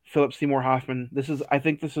Brant, Philip Seymour Hoffman? I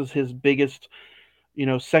think this is his biggest,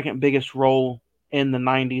 second biggest role in the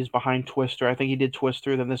 90s behind Twister. I think he did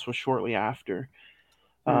Twister, then this was shortly after.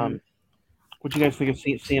 What'd you guys think of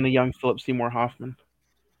seeing a young Philip Seymour Hoffman?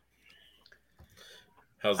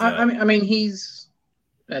 How's that? I mean,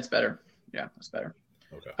 that's better. Yeah, that's better.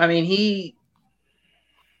 Okay. I mean, he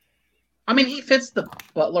fits the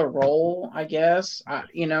butler role, I guess.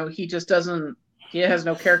 He just doesn't. He has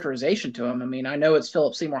no characterization to him. I mean, I know it's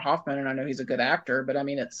Philip Seymour Hoffman, and I know he's a good actor, but I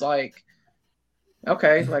mean, it's like,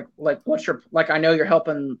 okay, like what's your like? I know you're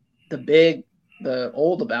helping the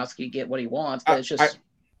old Lebowski get what he wants, but it's just.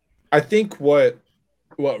 I think what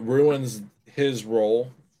ruins his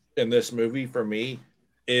role in this movie for me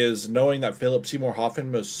is knowing that Philip Seymour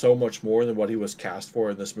Hoffman was so much more than what he was cast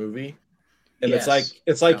for in this movie. And Yes.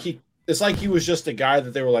 it's like he was just a guy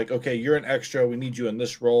that they were like, okay, you're an extra. We need you in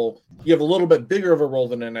this role. You have a little bit bigger of a role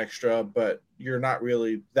than an extra, but you're not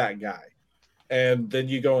really that guy. And then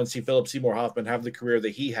you go and see Philip Seymour Hoffman have the career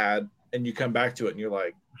that he had, and you come back to it, and you're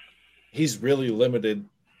like, he's really limited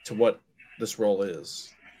to what this role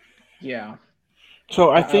is. Yeah.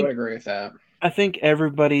 So I would agree with that. I think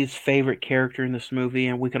everybody's favorite character in this movie,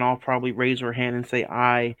 and we can all probably raise our hand and say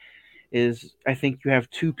I think you have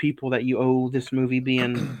two people that you owe this movie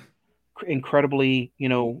being incredibly,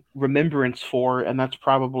 remembrance for, and that's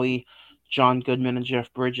probably John Goodman and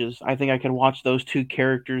Jeff Bridges. I think I could watch those two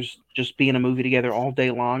characters just be in a movie together all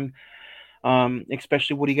day long.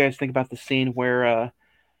 Especially, what do you guys think about the scene where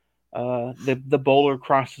the bowler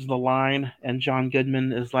crosses the line and John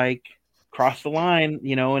Goodman is like, cross the line,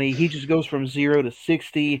 and he just goes from 0 to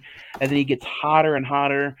 60, and then he gets hotter and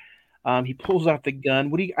hotter. He pulls out the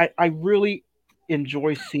gun. I really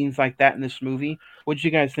enjoy scenes like that in this movie. What did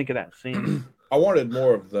you guys think of that scene? I wanted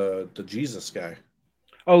more of the Jesus guy.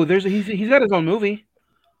 Oh, he's got his own movie.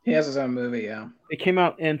 He has his own movie, yeah. It came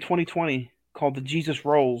out in 2020 called The Jesus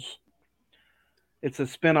Rolls. It's a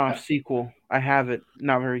spin-off sequel. I have it.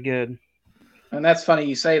 Not very good. And that's funny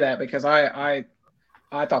you say that, because I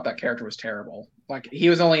thought that character was terrible. Like, he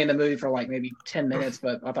was only in the movie for like maybe 10 minutes,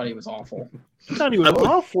 but I thought he was awful. I thought he was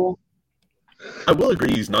awful. I will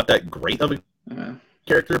agree he's not that great of a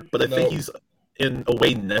character, but I think he's in a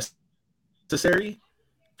way necessary,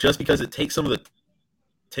 just because it takes some of the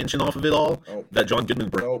tension off of it all that John Goodman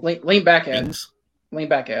brings. Lean back, Ed. Lean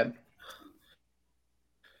back, Ed.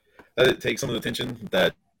 That it takes some of the tension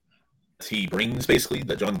that he brings, basically,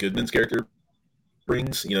 that John Goodman's character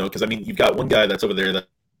brings, because, I mean, you've got one guy that's over there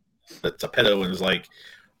that's a pedo and is like,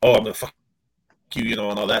 oh, I'm going to fuck you, and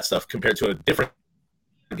all that stuff, compared to a different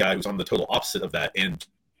guy who's on the total opposite of that and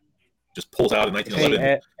just pulls out in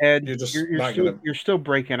 1911. Hey, Ed, you're still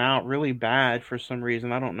breaking out really bad for some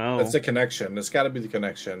reason. I don't know. That's the connection. It's got to be the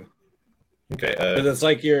connection. Okay. It's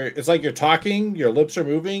like you're talking, your lips are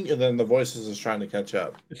moving, and then the voices is trying to catch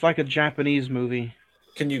up. It's like a Japanese movie.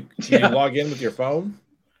 Can you log in with your phone?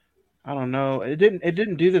 I don't know. It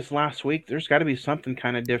didn't do this last week. There's got to be something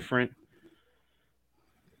kind of different.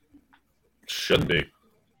 Shouldn't be.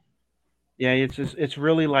 Yeah, it's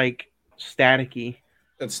really like staticky.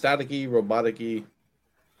 It's staticky, roboticky.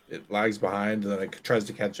 It lags behind, and then it tries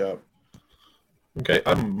to catch up. Okay,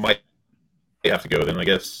 I might have to go then, I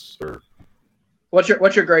guess. Or what's your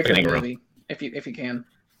grade for the movie, if you can?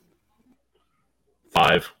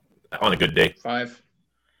 5 on a good day. 5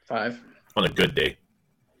 on a good day.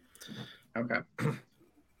 Okay.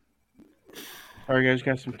 All right, guys,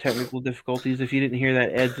 got some technical difficulties. If you didn't hear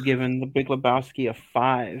that, Ed's given The Big Lebowski a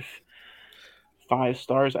 5. 5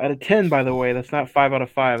 stars out of 10, by the way. That's not 5 out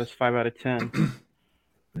of 5. It's 5 out of 10.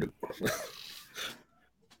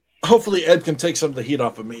 Hopefully, Ed can take some of the heat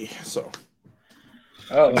off of me. So.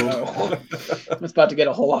 Oh no, it's about to get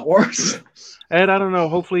a whole lot worse. Ed, I don't know.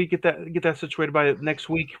 Hopefully, you get that situated by next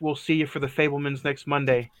week. We'll see you for the Fablemans next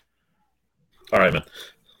Monday. All right, man.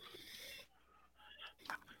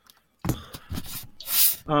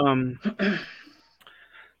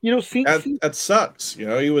 That sucks.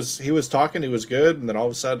 He was talking, he was good, and then all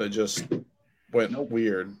of a sudden it just went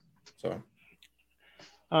weird. So,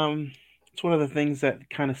 it's one of the things that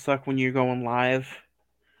kind of suck when you're going live.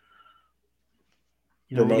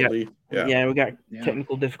 Remotely, we got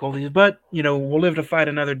technical difficulties, but we'll live to fight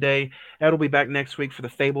another day. Ed will be back next week for the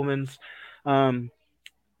Fablemans.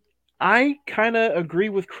 I kind of agree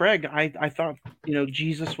with Craig. I thought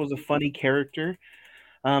Jesus was a funny character.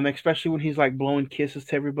 Especially when he's like blowing kisses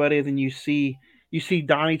to everybody, and then you see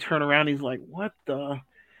Donnie turn around, he's like, "What the?"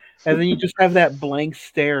 And then you just have that blank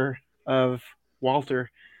stare of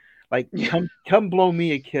Walter, like, "Come blow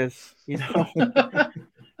me a kiss," You have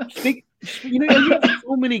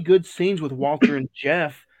so many good scenes with Walter and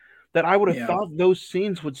Jeff that I would have thought those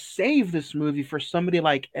scenes would save this movie for somebody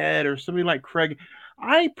like Ed or somebody like Craig.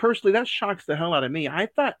 I personally, that shocks the hell out of me. I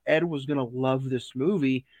thought Ed was gonna love this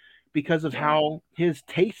movie because of how his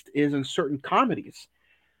taste is in certain comedies.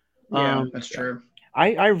 Yeah, that's true.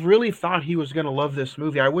 I really thought he was going to love this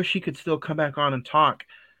movie. I wish he could still come back on and talk.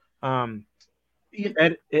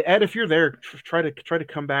 Ed, if you're there, try to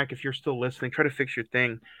come back. If you're still listening, try to fix your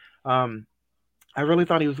thing. I really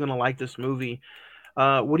thought he was going to like this movie.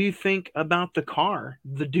 What do you think about the car?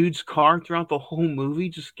 The dude's car throughout the whole movie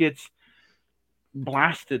just gets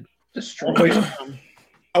blasted, destroyed.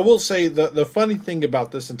 I will say the funny thing about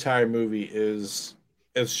this entire movie is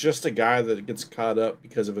it's just a guy that gets caught up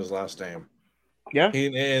because of his last name. Yeah.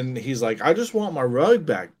 And he's like, I just want my rug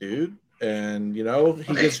back, dude. And you know,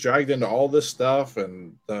 he gets dragged into all this stuff,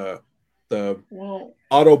 and the Well,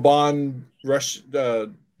 Autobahn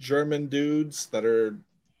German dudes that are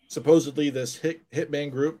supposedly this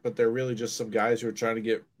hitman group, but they're really just some guys who are trying to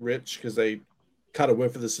get rich because they caught a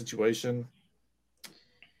whiff of the situation.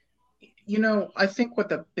 you know, I think what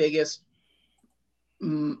the biggest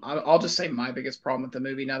I'll just say my biggest problem with the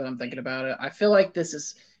movie now that I'm thinking about it. I feel like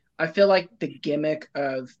the gimmick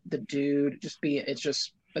of the dude it's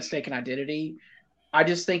just mistaken identity. I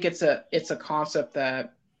just think it's a concept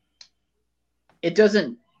that it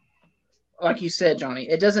doesn't, like you said, Johnny,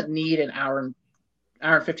 it doesn't need an hour and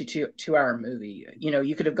 52 2 hour movie. You know,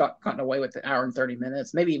 you could have gotten away with an hour and 30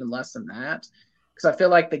 minutes, maybe even less than that. Because I feel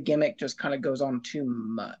like the gimmick just kind of goes on too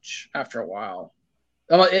much after a while.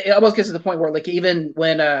 It almost gets to the point where, like, even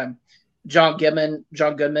when John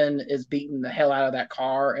Goodman is beating the hell out of that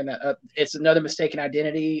car, and it's another mistaken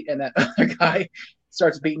identity, and that other guy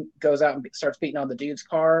goes out and starts beating on the dude's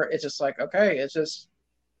car. It's just like, okay, it's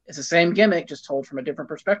the same gimmick, just told from a different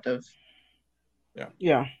perspective.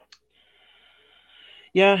 Yeah.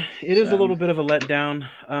 Yeah, it is a little bit of a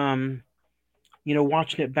letdown. You know,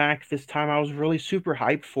 watching it back this time, I was really super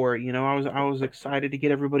hyped for it. You know, I was excited to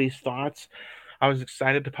get everybody's thoughts. I was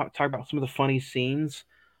excited to talk about some of the funny scenes.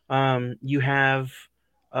 You have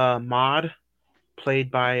Maud, played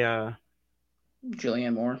by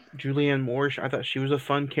Julianne Moore. Julianne Moore. I thought she was a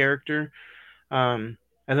fun character. And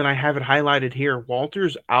then I have it highlighted here.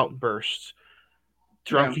 Walter's outbursts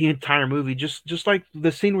throughout the entire movie, just like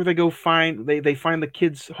the scene where they go find they find the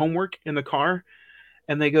kid's homework in the car,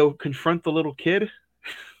 and they go confront the little kid.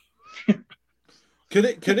 Could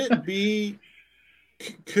it be?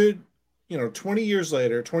 Could, you know, 20 years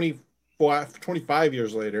later, 25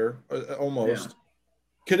 years later, almost,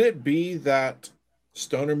 could it be that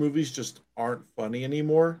stoner movies just aren't funny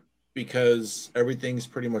anymore because everything's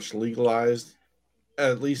pretty much legalized,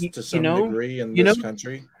 at least to some degree in this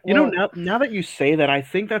country? You know, now that you say that, I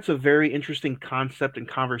think that's a very interesting concept and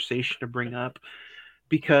conversation to bring up,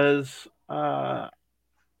 because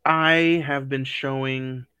I have been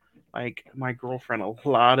showing, like, my girlfriend a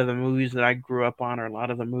lot of the movies that I grew up on, or a lot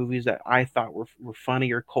of the movies that I thought were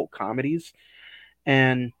funny or cult comedies.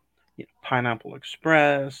 And Pineapple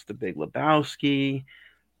Express, The Big Lebowski,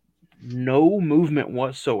 no movement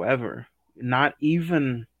whatsoever, not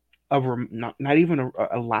even not even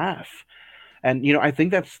a laugh. And you know, I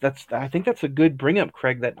think that's a good bring up,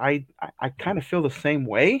 Craig. That I kind of feel the same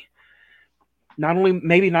way. Not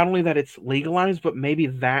only that it's legalized, but maybe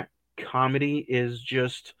that comedy is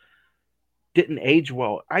just didn't age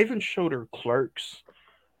well. I even showed her Clerks.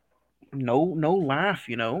 No laugh,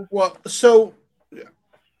 you know. Well, so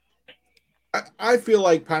I feel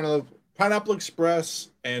like Pineapple Express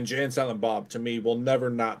and Jay and Silent Bob, to me, will never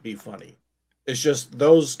not be funny. It's just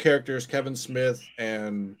those characters, Kevin Smith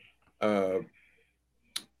and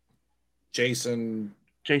Jason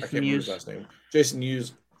Mewes. His last name. Jason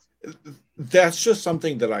Mewes. That's just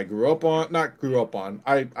something that I grew up on. Not grew up on.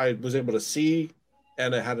 I was able to see,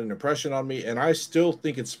 and it had an impression on me. And I still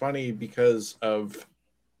think it's funny because of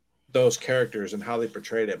those characters and how they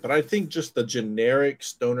portrayed it. But I think just the generic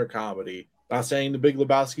stoner comedy. Not saying The Big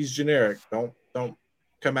Lebowski's generic. Don't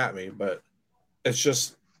come at me. But it's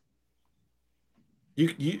just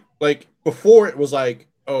you like, before it was like,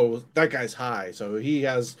 oh, that guy's high, so we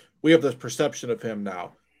have this perception of him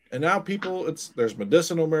now. And now there's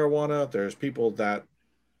medicinal marijuana, there's people that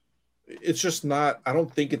it's just not, I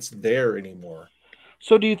don't think it's there anymore.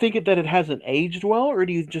 So do you think that it hasn't aged well, or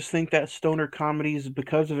do you just think that stoner comedies,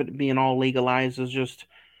 because of it being all legalized, is just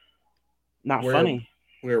not funny?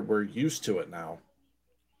 We're used to it now.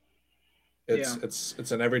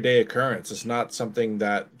 It's an everyday occurrence. It's not something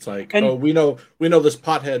that it's like, oh, we know this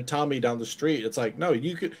pothead Tommy down the street. It's like, no,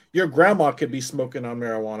 your grandma could be smoking on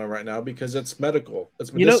marijuana right now because it's medical.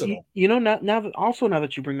 It's medicinal. Now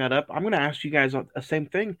that you bring that up, I'm going to ask you guys the same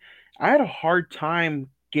thing. I had a hard time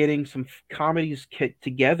getting some comedies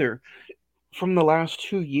together from the last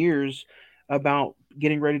 2 years about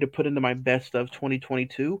getting ready to put into my best of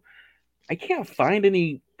 2022. I can't find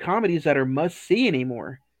any comedies that are must see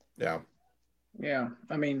anymore. Yeah,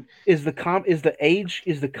 I mean, is the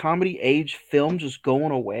comedy age film just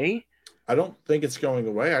going away? I don't think it's going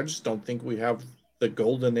away. I just don't think we have the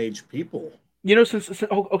golden age people. You know, so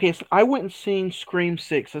I went and seen Scream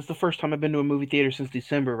 6. That's the first time I've been to a movie theater since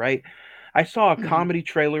December, right? I saw a comedy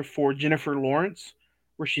trailer for Jennifer Lawrence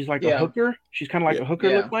where she's like a hooker. She's kind of like a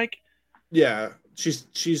hooker look like. Yeah,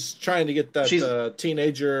 she's trying to get that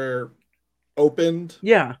teenager opened.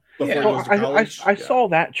 Yeah. Before he goes to college. I saw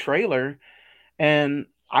that trailer, and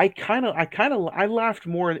I laughed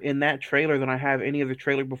more in that trailer than I have any other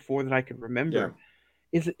trailer before that I could remember.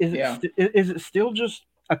 Yeah. Is it still just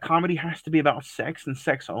a comedy has to be about sex and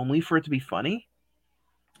sex only for it to be funny?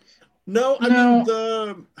 No, I No.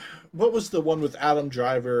 mean what was the one with Adam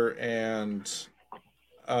Driver and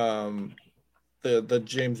the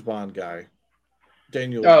James Bond guy,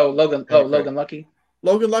 Daniel? Logan Craig. Lucky.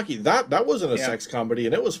 Logan Lucky. That wasn't a Yeah. sex comedy,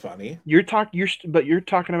 and it was funny. You're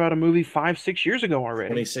talking about a movie 5-6 years ago already.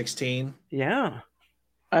 2016. Yeah.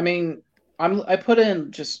 I mean, I put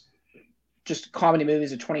in just comedy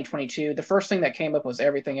movies of 2022. The first thing that came up was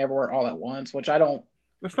Everything Everywhere All at Once, which I don't.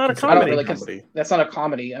 That's not a I don't comedy. really. That's not a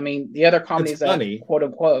comedy. I mean, the other comedies It's funny. that quote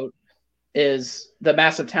unquote is the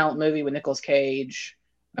Massive Talent movie with Nicolas Cage.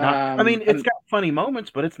 I mean, it's got funny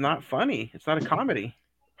moments, but it's not funny. It's not a comedy.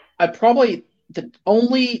 Probably the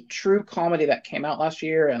only true comedy that came out last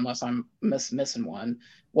year, unless I'm missing one,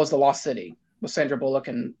 was The Lost City with Sandra Bullock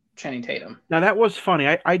and Channing Tatum. Now that was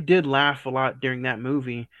funny. I did laugh a lot during that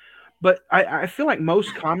movie, but I feel like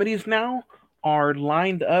most comedies now are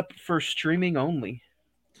lined up for streaming only.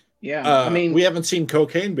 Yeah, I mean, we haven't seen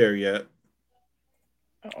Cocaine Bear yet.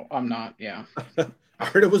 Oh, I'm not. Yeah, I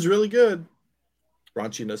heard it was really good.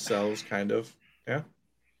 Raunchiness sells, kind of. Yeah.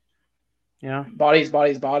 Yeah. Bodies.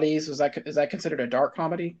 Is that considered a dark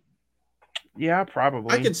comedy? Yeah,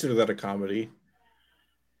 probably. I consider that a comedy.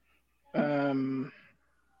 Yeah,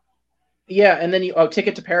 and then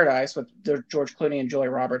Ticket to Paradise with George Clooney and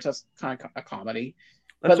Julia Roberts. That's kind of a comedy.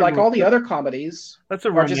 That's but like all the other comedies, are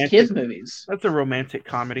just kids movies. That's a romantic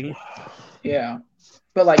comedy. Yeah,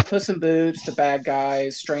 but like Puss in Boots, The Bad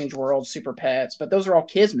Guys, Strange World, Super Pets, but those are all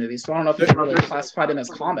kids movies. So I don't know if you can really classify them as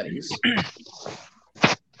comedies.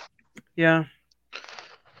 Yeah.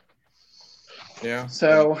 Yeah.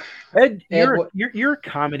 So Ed, you're a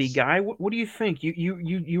comedy guy. What do you think?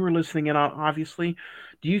 You were listening in on, obviously.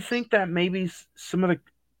 Do you think that maybe some of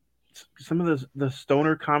the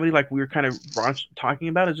stoner comedy, like we were kind of talking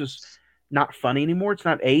about, is just not funny anymore? It's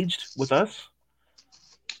not aged with us.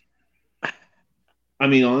 I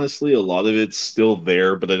mean, honestly, a lot of it's still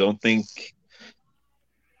there, but I don't think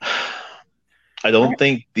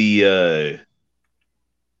the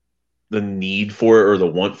need for it or the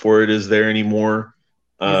want for it is there anymore.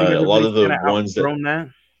 A lot of the ones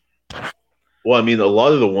that. Well, I mean, a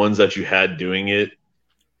lot of the ones that you had doing it,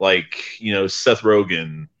 like, Seth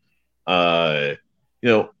Rogen, guys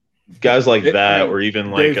like that, or even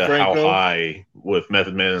like How High with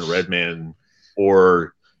Method Man and Redman,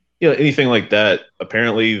 or anything like that.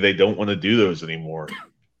 Apparently, they don't want to do those anymore.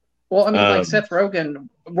 Well, I mean, like Seth Rogen,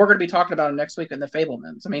 we're going to be talking about him next week in The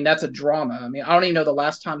Fabelmans. I mean, that's a drama. I mean, I don't even know the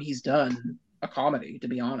last time he's done a comedy, to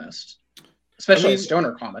be honest, especially a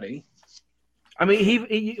stoner comedy. I mean,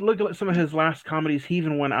 he look at some of his last comedies. He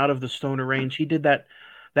even went out of the stoner range. He did that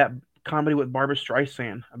comedy with Barbra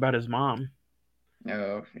Streisand about his mom.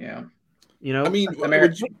 Oh, yeah. I mean,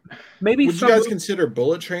 would you guys consider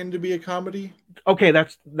Bullet Train to be a comedy? Okay,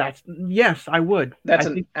 that's yes, I would. That's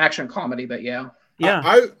an action comedy, but yeah. Yeah.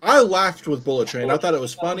 I laughed with Bullet Train. I thought it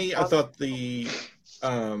was funny. I thought the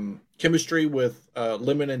chemistry with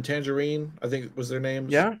Lemon and Tangerine, I think was their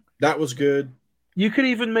names. Yeah. That was good. You could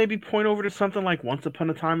even maybe point over to something like Once Upon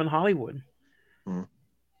a Time in Hollywood.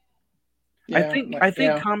 Yeah,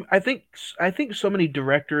 I think so many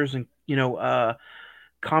directors and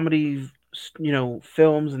comedy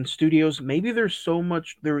films and studios, maybe there's so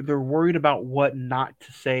much they're worried about what not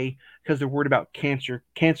to say because they're worried about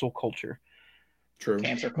cancel culture. True.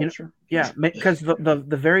 Cancer culture. Yeah, because the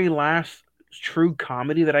very last true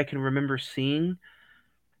comedy that I can remember seeing,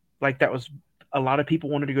 like that was a lot of people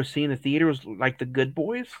wanted to go see in the theater, was like The Good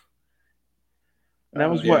Boys. And that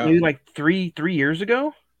was maybe like three years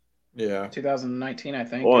ago. Yeah, 2019, I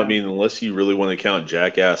think. Well, I mean, unless you really want to count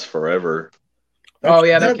Jackass Forever. Oh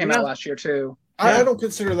yeah, that came out last year too. I don't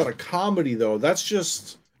consider that a comedy though. That's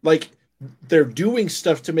just like they're doing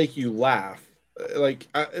stuff to make you laugh. Like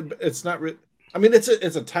it's not. I mean, it's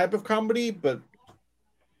a type of comedy, but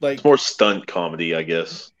like it's more stunt comedy, I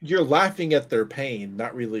guess. You're laughing at their pain,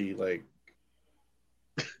 not really like.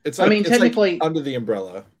 It's like, I mean, technically like under the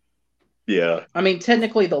umbrella. Yeah. I mean,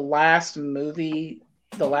 technically, the last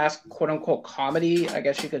quote unquote comedy, I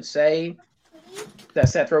guess you could say, that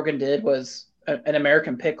Seth Rogen did was An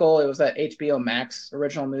American Pickle. It was that HBO Max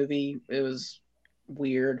original movie. It was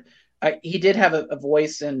weird. He did have a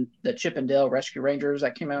voice in the Chip and Dale Rescue Rangers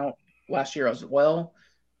that came out last year as well.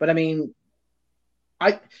 But I mean,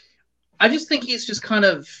 I just think he's just kind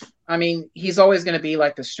of, I mean, he's always going to be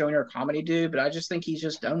like the stoner comedy dude, but I just think he's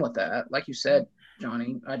just done with that. Like you said,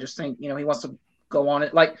 Johnny, I just think, he wants to go on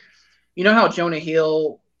it. Like, you know how Jonah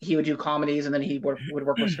Hill he would do comedies and then he would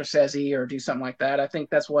work with Scorsese or do something like that. I think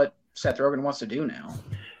that's what Seth Rogen wants to do now.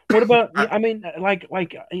 What about? I mean, like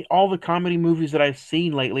all the comedy movies that I've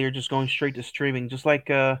seen lately are just going straight to streaming. Just like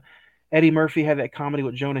Eddie Murphy had that comedy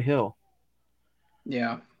with Jonah Hill.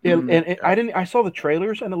 Yeah, I saw the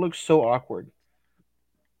trailers and it looks so awkward.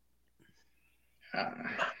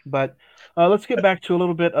 But let's get back to a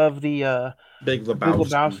little bit of the Big Big Lebowski.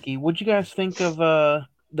 Lebowski. What'd you guys think of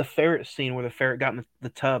the ferret scene where the ferret got in the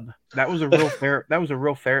tub? That was a real ferret. That was a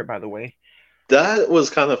real ferret, by the way. That was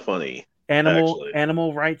kind of funny.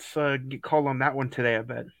 Animal rights get called on that one today, I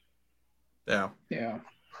bet. Yeah.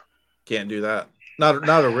 Can't do that.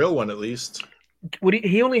 Not a real one, at least.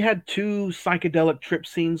 He only had 2 psychedelic trip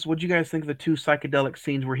scenes. What'd you guys think of the 2 psychedelic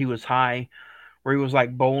scenes where he was high, where he was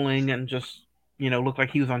like bowling and just looked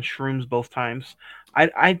like he was on shrooms both times?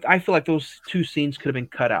 I feel like those 2 scenes could have been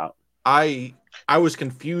cut out. I was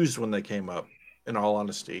confused when they came up. In all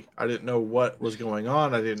honesty, I didn't know what was going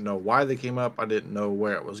on. I didn't know why they came up. I didn't know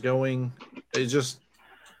where it was going. It just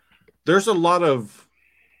there's a lot of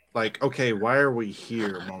like, okay, why are we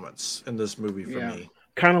here moments in this movie for me.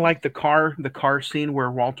 Kind of like the car scene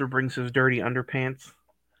where Walter brings his dirty underpants.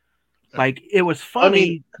 Like, it was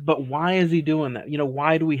funny, but why is he doing that?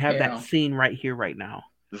 Why do we have that scene right here, right now?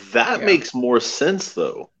 That makes more sense,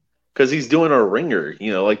 though, because he's doing a ringer,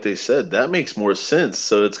 like they said. That makes more sense.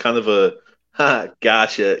 So it's kind of a,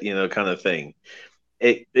 gotcha, kind of thing.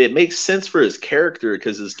 It makes sense for his character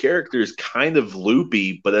because his character is kind of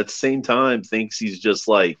loopy, but at the same time thinks he's just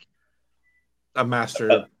like an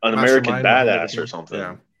American badass or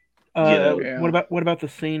something. What about the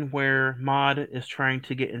scene where Maude is trying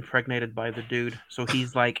to get impregnated by the dude? So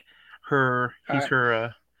he's like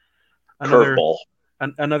another curveball.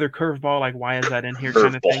 Another curveball. Like, why is that in here?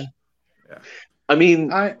 Kind of thing. Yeah. I mean,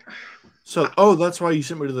 that's why you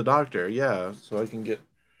sent me to the doctor. Yeah, so I can get.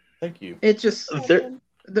 Thank you. It just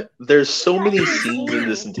there's so many scenes in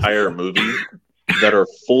this entire movie that are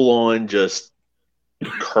full on just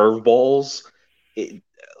curveballs.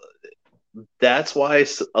 That's why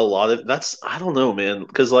a lot of I don't know, man,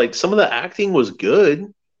 because like some of the acting was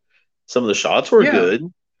good, some of the shots were good.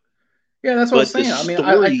 Yeah, that's what I'm saying. I mean,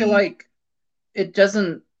 I feel like it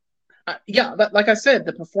doesn't. Like I said,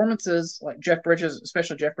 the performances, like Jeff Bridges,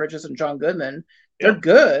 especially Jeff Bridges and John Goodman, they're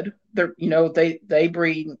good. They're they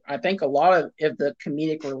bring. I think a lot of the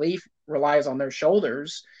comedic relief relies on their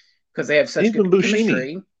shoulders because they have such good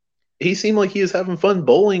chemistry. He seemed like he was having fun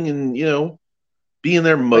bowling and being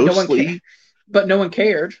there mostly, but no one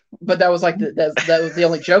cared. But that was like that was the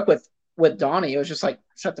only joke with Donnie. It was just like,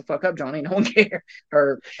 shut the fuck up, Johnny. No one cares,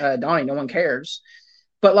 or Donnie. No one cares.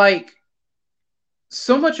 But like,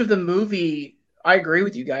 so much of the movie, I agree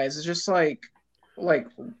with you guys. It's just like,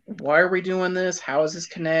 why are we doing this? How does this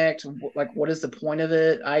connect? Like, what is the point of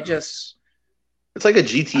it? It's like a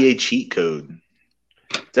GTA cheat code.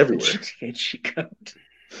 It's everywhere. GTA cheat code.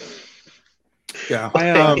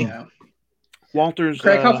 Yeah. Walter's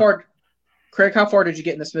Craig, how far did you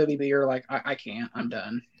get in this movie? But you're like, I can't. I'm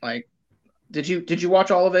done. Like, did you watch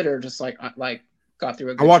all of it, or just like got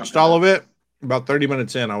through it? I watched all of it. About 30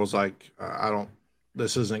 minutes in, I was like,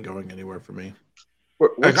 this isn't going anywhere for me.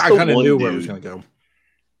 I kind of knew where it was going to go.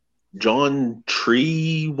 John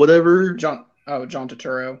Tree, whatever. John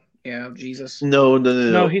Turturro. Yeah, Jesus. No.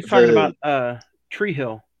 He's talking about Tree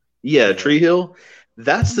Hill. Yeah, Tree Hill.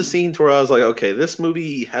 That's the scene where I was like, okay, this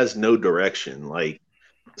movie has no direction. Like,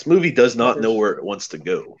 this movie does not know where it wants to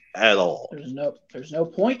go at all. There's no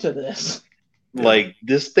point to this. Like,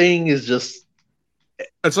 this thing is just,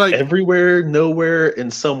 it's like everywhere, nowhere,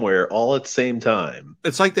 and somewhere all at the same time.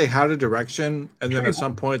 It's like they had a direction, and then at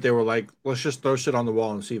some point they were like, let's just throw shit on the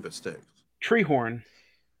wall and see if it sticks. Treehorn,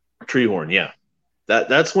 yeah.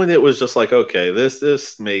 That's when it was just like, okay,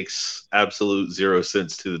 this makes absolute zero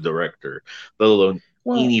sense to the director, let alone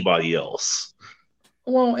anybody else.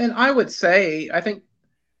 Well, and I would say, I think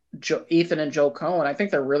Ethan and Joel Coen, I think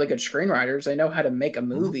they're really good screenwriters. They know how to make a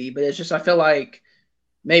movie, but it's just, I feel like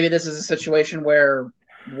maybe this is a situation where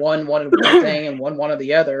one wanted one thing and one wanted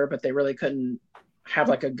the other, but they really couldn't have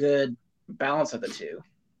like a good balance of the two.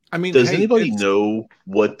 I mean, does anybody know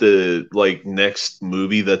what the next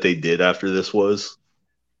movie that they did after this was?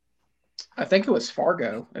 I think it was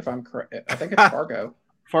Fargo, if I'm correct. I think it's Fargo.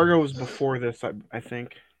 Fargo was before this, I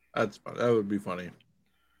think. That would be funny.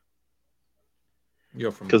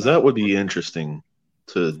 Because that would be interesting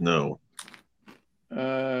to know.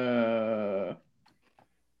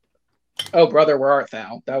 Oh, Brother, Where Art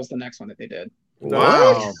Thou? That was the next one that they did.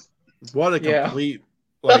 Wow. What a complete,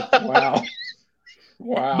 wow.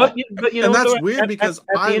 Wow. But and that's weird because at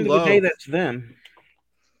the end of the day, that's them.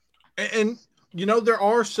 And there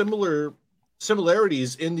are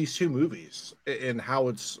similarities in these two movies in how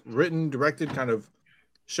it's written, directed, kind of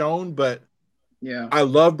shown. But Yeah, I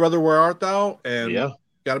love Brother Where Art Thou, and Yeah.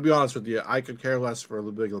 got to be honest with you, I could care less for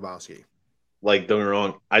The Big Lebowski. Like, don't get me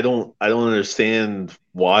wrong, I don't understand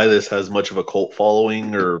why this has much of a cult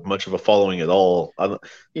following or much of a following at all. Like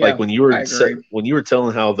yeah, when you I were agree. when you were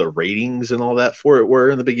telling how the ratings and all that for it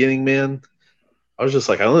were in the beginning, man, I was just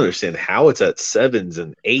like, I don't understand how it's at 7s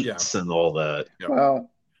and 8s and all that. Yep.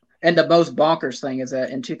 Well, and the most bonkers thing is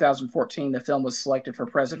that in 2014, the film was selected for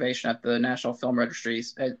preservation at the National Film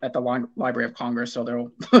Registries at the Library of Congress. So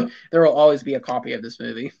there will always be a copy of this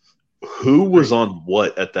movie. Who was on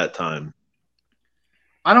what at that time?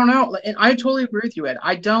 I don't know, and I totally agree with you, Ed.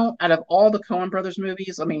 I don't. Out of all the Coen Brothers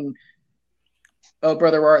movies, I mean, Oh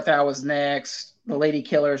Brother Where Art Thou was next. The Lady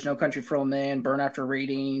Killers, No Country for Old Men, Burn After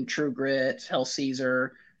Reading, True Grit, Hell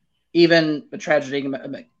Caesar, even the tragedy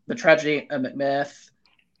of Macbeth.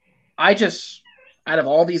 I just, out of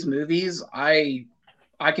all these movies, I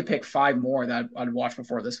could pick 5 more that I'd watch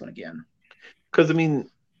before this one again. Because I mean,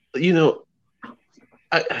 No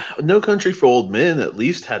Country for Old Men at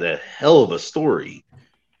least had a hell of a story.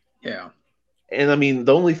 Yeah. And I mean,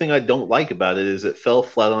 the only thing I don't like about it is it fell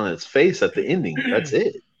flat on its face at the ending. That's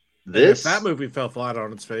it. If that movie fell flat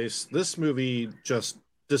on its face, this movie just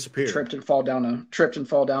disappeared. Tripped and fall down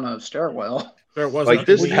a stairwell. There was like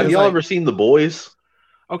this. Have y'all ever seen The Boys?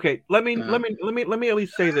 Okay, let me at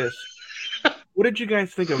least say this. What did you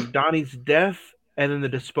guys think of Donnie's death and then the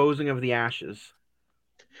disposing of the ashes?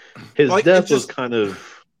 His death was kind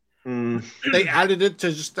of. They added it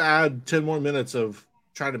to just add 10 more minutes of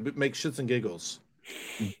trying to make shits and giggles.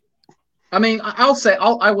 I mean,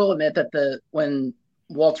 I will admit that when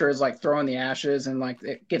Walter is like throwing the ashes and like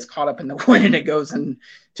it gets caught up in the wind and it goes into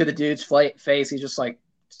the dude's face, he's just like,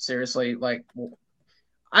 seriously, like,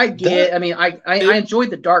 I get. I mean, I enjoyed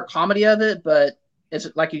the dark comedy of it, but it's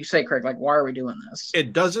like you say, Craig. Like, why are we doing this?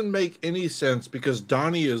 It doesn't make any sense because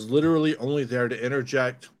Donnie is literally only there to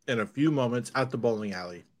interject in a few moments at the bowling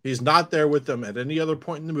alley. He's not there with them at any other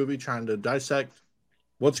point in the movie trying to dissect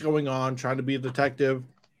what's going on, trying to be a detective.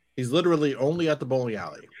 He's literally only at the bowling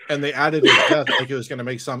alley. And they added his death like it was going to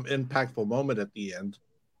make some impactful moment at the end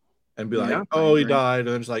and be like, oh, he died.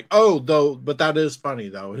 And it's like, oh, though, but that is funny,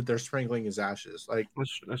 though. They're sprinkling his ashes. Like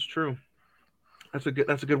That's true. That's a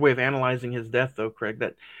good way of analyzing his death, though, Craig.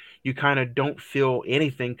 That you kind of don't feel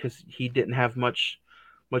anything because he didn't have much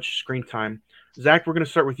screen time. Zach, we're going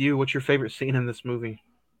to start with you. What's your favorite scene in this movie?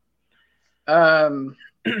 I'll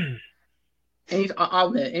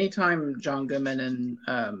admit, anytime John Goodman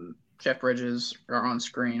and Jeff Bridges are on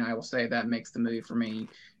screen, I will say that makes the movie for me.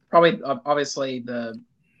 Probably, obviously, the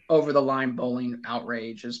over-the-line bowling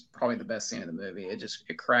outrage is probably the best scene in the movie.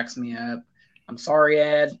 It cracks me up. I'm sorry,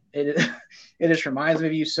 Ed. It just reminds me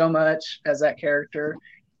of you so much as that character.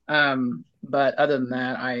 But other than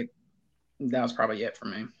that, that was probably it for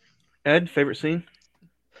me. Ed, favorite scene?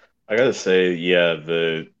 I gotta say, yeah,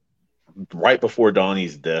 the right before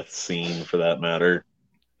Donnie's death scene, for that matter,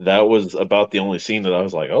 that was about the only scene that I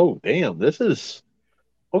was like, oh, damn, this is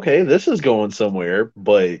going somewhere.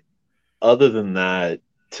 But other than that,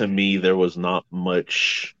 to me, there was not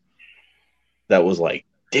much that was like,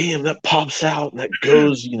 damn, that pops out and that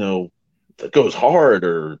goes, that goes hard,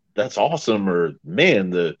 or that's awesome, or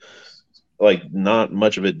man, not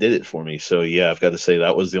much of it did it for me. So yeah, I've got to say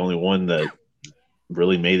that was the only one that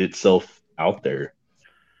really made itself out there.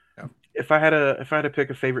 If I had to pick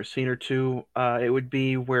a favorite scene or two, it would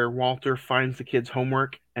be where Walter finds the kid's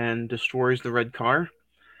homework and destroys the red car.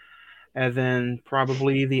 And then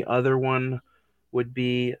probably the other one would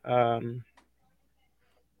be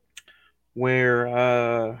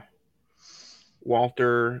where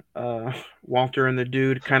Walter and the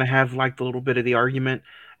dude kind of have like the little bit of the argument,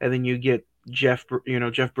 and then you get Jeff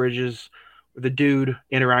Bridges, the dude,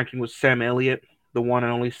 interacting with Sam Elliott, the one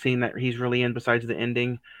and only scene that he's really in besides the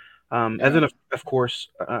ending. And then of course,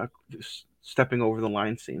 stepping over the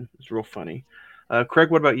line scene is real funny. Craig,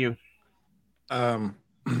 what about you? I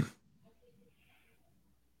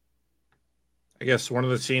guess one of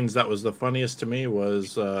the scenes that was the funniest to me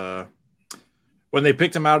was when they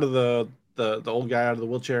picked him out of the old guy out of the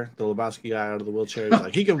wheelchair, the Lebowski guy out of the wheelchair. He's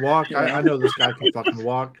like, he can walk. I know this guy can fucking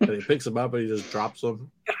walk. And he picks him up and he just drops him.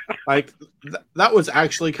 Like, that was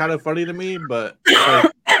actually kind of funny to me, but...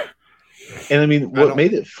 And I mean, what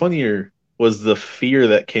made it funnier was the fear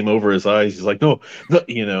that came over his eyes. He's like, no, that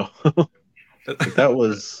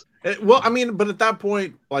was... Well, I mean, but at that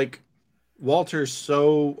point, like, Walter's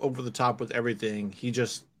so over the top with everything. He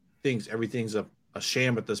just thinks everything's a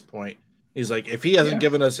sham at this point. He's like, if he hasn't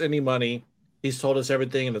given us any money, he's told us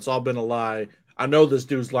everything and it's all been a lie. I know this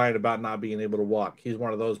dude's lying about not being able to walk. He's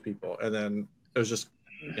one of those people. And then it was just,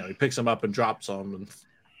 he picks him up and drops him.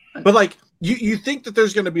 But like, you think that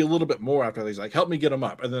there's going to be a little bit more after he's like, help me get him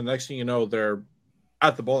up. And then the next thing you know, they're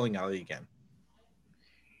at the bowling alley again.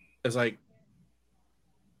 It's like,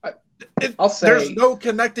 I'll say there's no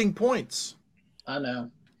connecting points. I know.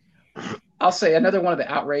 I'll say another one of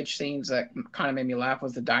the outrage scenes that kind of made me laugh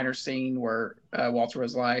was the diner scene where Walter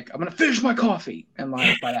was like, "I'm gonna finish my coffee," and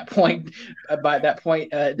like by that point,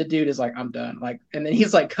 the dude is like, "I'm done." Like, and then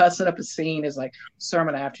he's like cussing up a scene. Is like, "Sir, I'm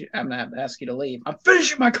gonna ask you to leave. I'm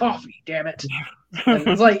finishing my coffee. Damn it!" And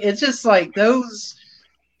it's just like those.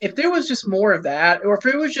 If there was just more of that, or if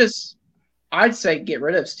it was just, I'd say get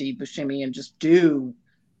rid of Steve Buscemi and just do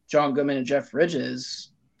John Goodman and Jeff Bridges.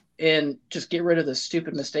 And just get rid of the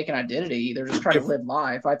stupid mistaken identity. They're just trying to live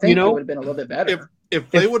life. I think it would have been a little bit better.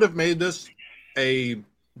 If they would have made this the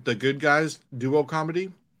Good Guys duo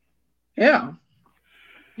comedy, yeah,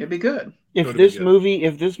 it'd be good. If this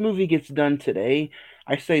movie gets done today,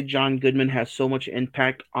 I say John Goodman has so much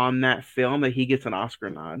impact on that film that he gets an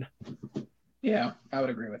Oscar nod. Yeah, I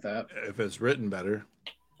would agree with that. If it's written better.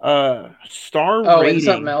 Star rating.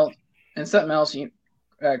 And something else.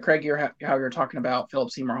 Craig, how you're talking about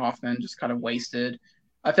Philip Seymour Hoffman just kind of wasted.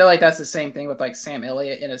 I feel like that's the same thing with like Sam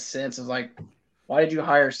Elliott in a sense of like, why did you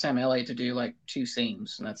hire Sam Elliott to do like 2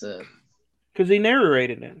 scenes and that's it? Because he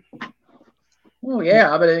narrated it. Well,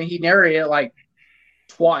 yeah, but he narrated it like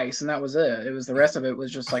twice and that was it. It was the rest of it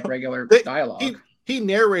was just like regular dialogue. He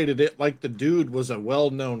narrated it like the dude was a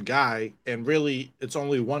well-known guy, and really, it's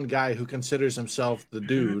only one guy who considers himself the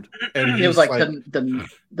dude. And it was like the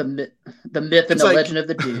myth and the legend of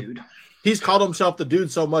the dude. He's called himself the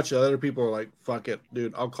dude so much that other people are like, "Fuck it,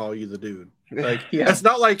 dude, I'll call you the dude." Like, it's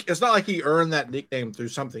not like he earned that nickname through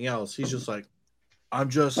something else. He's just like, "I'm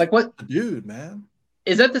just like what the dude, man."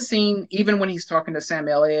 Is that the scene? Even when he's talking to Sam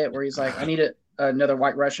Elliott, where he's like, "I need another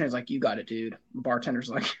White Russian." He's like, "You got it, dude." Bartenders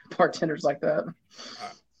like that.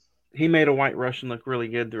 He made a White Russian look really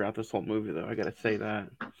good throughout this whole movie, though. I gotta say that.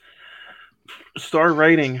 Star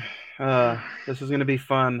rating. This is gonna be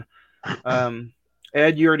fun.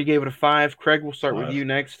 Ed, you already gave it a 5. Craig, we'll start with you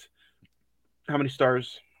next. How many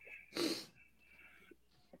stars?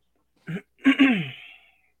 I'm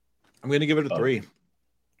gonna give it a 3.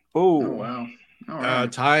 Oh wow! All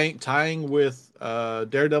right. Tying with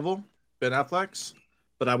Daredevil, Ben Affleck's,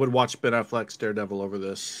 but I would watch Ben Affleck's Daredevil over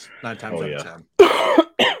this 9 times out of 10.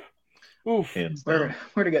 Oof!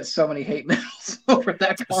 We're to get so many hate mails over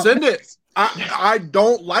that. Send it. I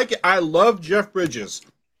don't like it. I love Jeff Bridges,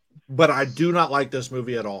 but I do not like this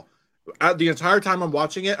movie at all. The entire time I'm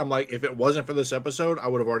watching it, I'm like, if it wasn't for this episode, I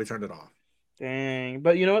would have already turned it off. Dang!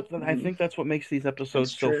 But you know what? I think that's what makes these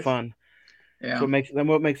episodes so fun. Yeah. What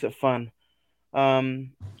makes it fun.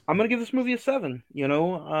 I'm gonna give this movie a 7.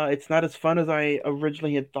 It's not as fun as I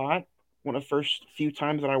originally had thought when the first few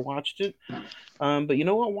times that I watched it. But you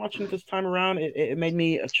know what? Watching it this time around, it made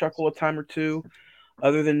me a chuckle a time or two.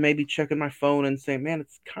 Other than maybe checking my phone and saying, "Man,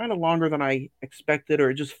 it's kind of longer than I expected," or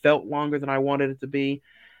it just felt longer than I wanted it to be.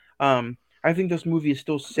 I think this movie is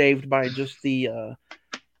still saved by just the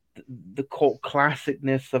cult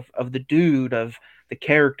classicness of the dude, of the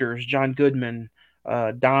characters, John Goodman,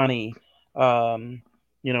 Donnie.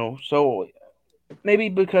 So maybe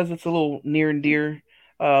because it's a little near and dear,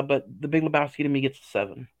 but The Big Lebowski to me gets a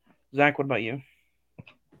 7. Zach, what about you?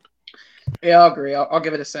 Yeah, I'll agree. I'll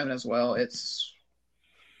give it a 7 as well. It's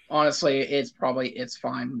honestly, it's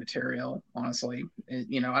fine material. Honestly, I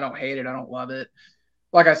don't hate it. I don't love it.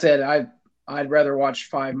 Like I said, I'd rather watch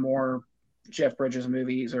 5 more Jeff Bridges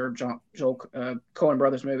movies or Joel Coen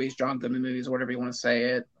Brothers movies, John Goodman movies, whatever you want to say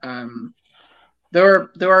it. There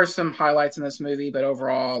are some highlights in this movie, but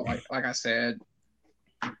overall, like I said,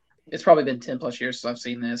 it's probably been 10 plus years since I've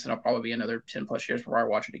seen this, and it'll probably be another 10 plus years before I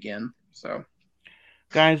watch it again. So,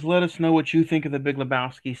 guys, let us know what you think of The Big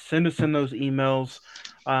Lebowski. Send us in those emails.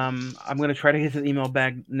 I'm going to try to get the email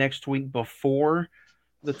back next week before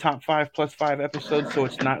the top 5 plus 5 episodes, so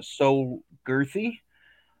it's not so girthy,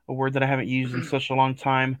 a word that I haven't used in such a long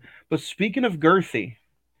time. But speaking of girthy,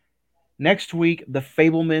 next week, The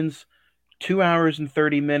Fabelmans, 2 hours and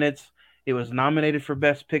 30 minutes. It was nominated for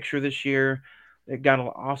Best Picture this year. It got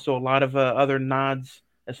also a lot of other nods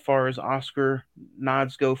as far as Oscar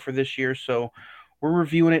nods go for this year. So we're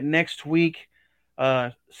reviewing it next week.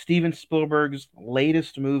 Steven Spielberg's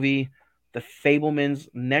latest movie, The Fabelmans,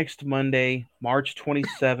 next Monday, March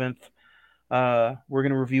 27th. We're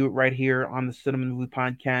going to review it right here on the Cinema Movie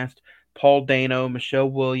Podcast. Paul Dano, Michelle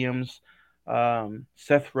Williams,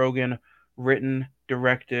 Seth Rogen, written,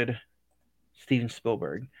 directed, Steven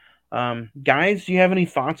Spielberg. Guys, do you have any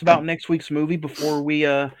thoughts about next week's movie before we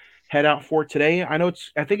head out for today? I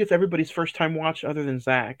think it's everybody's first time watch other than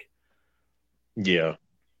Zach. Yeah.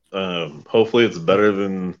 Hopefully it's better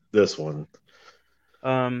than this one.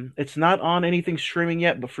 It's not on anything streaming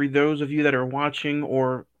yet, but for those of you that are watching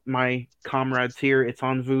or my comrades here, it's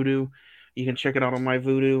on Vudu. You can check it out on my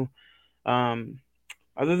Vudu.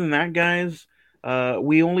 Other than that, guys,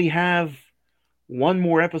 we only have one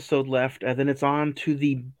more episode left, and then it's on to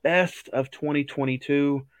the best of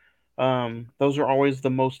 2022. Those are always the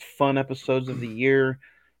most fun episodes of the year.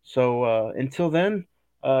 So until then,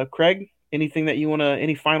 Craig, anything that you want to,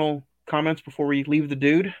 any final comments before we leave the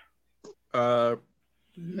dude?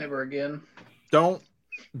 Never again. Don't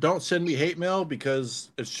send me hate mail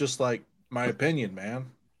because it's just like my opinion, man.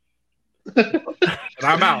 And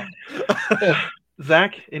I'm out.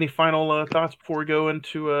 Zach, any final thoughts before we go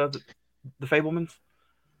into the Fablemans?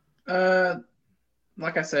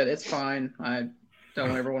 Like I said, it's fine. I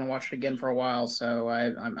don't ever want to watch it again for a while, so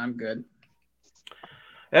I'm good.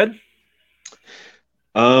 Ed?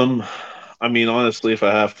 I mean, honestly, if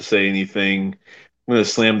I have to say anything, I'm gonna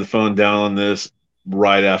slam the phone down on this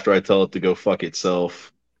right after I tell it to go fuck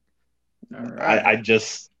itself. All right.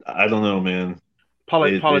 I don't know, man.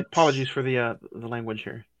 Apologies for the language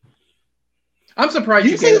here. I'm surprised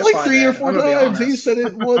You you said gave it it like a 5, 3 or Ed. 4 I'm gonna be times. You honest. said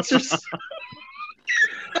it once or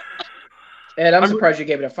Ed, I'm surprised you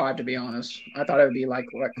gave it a 5. To be honest, I thought it would be like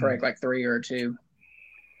correct, like 3 or 2.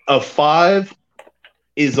 A 5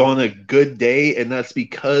 is on a good day, and that's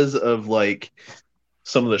because of like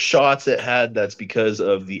some of the shots it had. That's because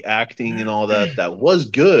of the acting and all that. That was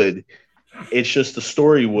good. It's just the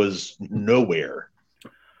story was nowhere.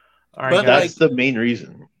 All right, But that's the main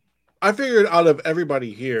reason. I figured out of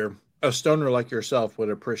everybody here, a stoner like yourself would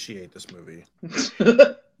appreciate this movie.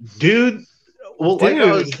 Dude, well, like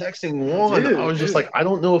I was texting Juan, I was just like, I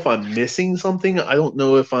don't know if I'm missing something. I don't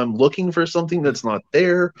know if I'm looking for something that's not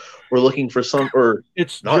there, or looking for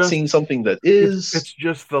it's not just, seeing something that is. It's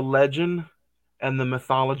just the legend and the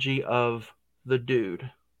mythology of the dude.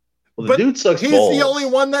 Well, the dude sucks he's balls. the only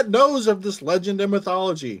one that knows of this legend and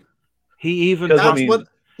mythology. He even what,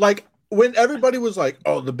 like, when everybody was like,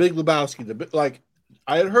 "Oh, the Big Lebowski," like,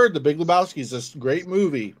 I had heard the Big Lebowski is this great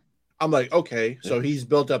movie. I'm like, okay, so he's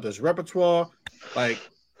built up this repertoire, like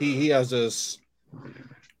he has this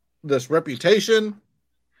reputation,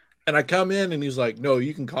 and I come in and he's like, "No,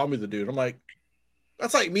 you can call me the dude." I'm like,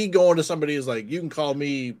 that's like me going to somebody who's like, "You can call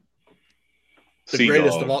me the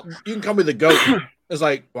greatest of all. You can call me the GOAT." It's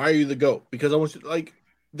like, why are you the GOAT? Because I want you, like,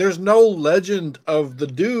 there's no legend of the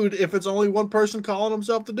dude if it's only one person calling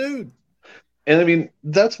himself the dude. And I mean,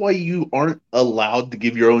 that's why you aren't allowed to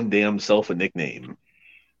give your own damn self a nickname.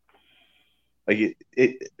 Like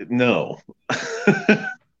no.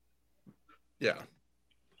 Yeah.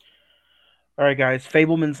 All right, guys.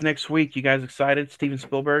 Fableman's next week. You guys excited? Steven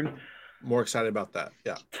Spielberg. More excited about that.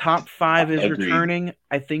 Yeah. Top 5 is Agreed. returning.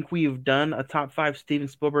 I think we've done a top 5 Steven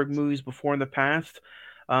Spielberg movies before in the past.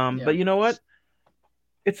 But you know what?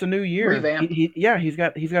 It's a new year. He's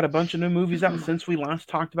got a bunch of new movies out since we last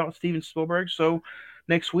talked about Steven Spielberg. So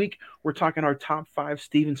next week we're talking our top 5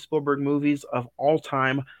 Steven Spielberg movies of all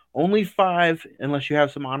time. Only 5, unless you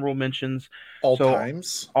have some honorable mentions. All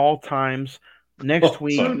times. Next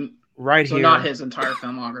week. Right so here. not his entire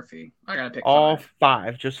filmography. I gotta pick all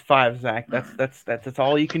 5. Just 5, Zach. That's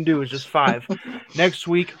all you can do is just 5. Next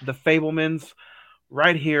week, the Fablemans,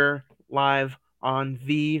 right here, live on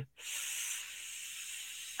the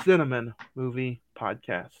Cinnamon Movie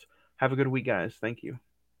Podcast. Have a good week, guys. Thank you.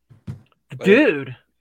 Dude.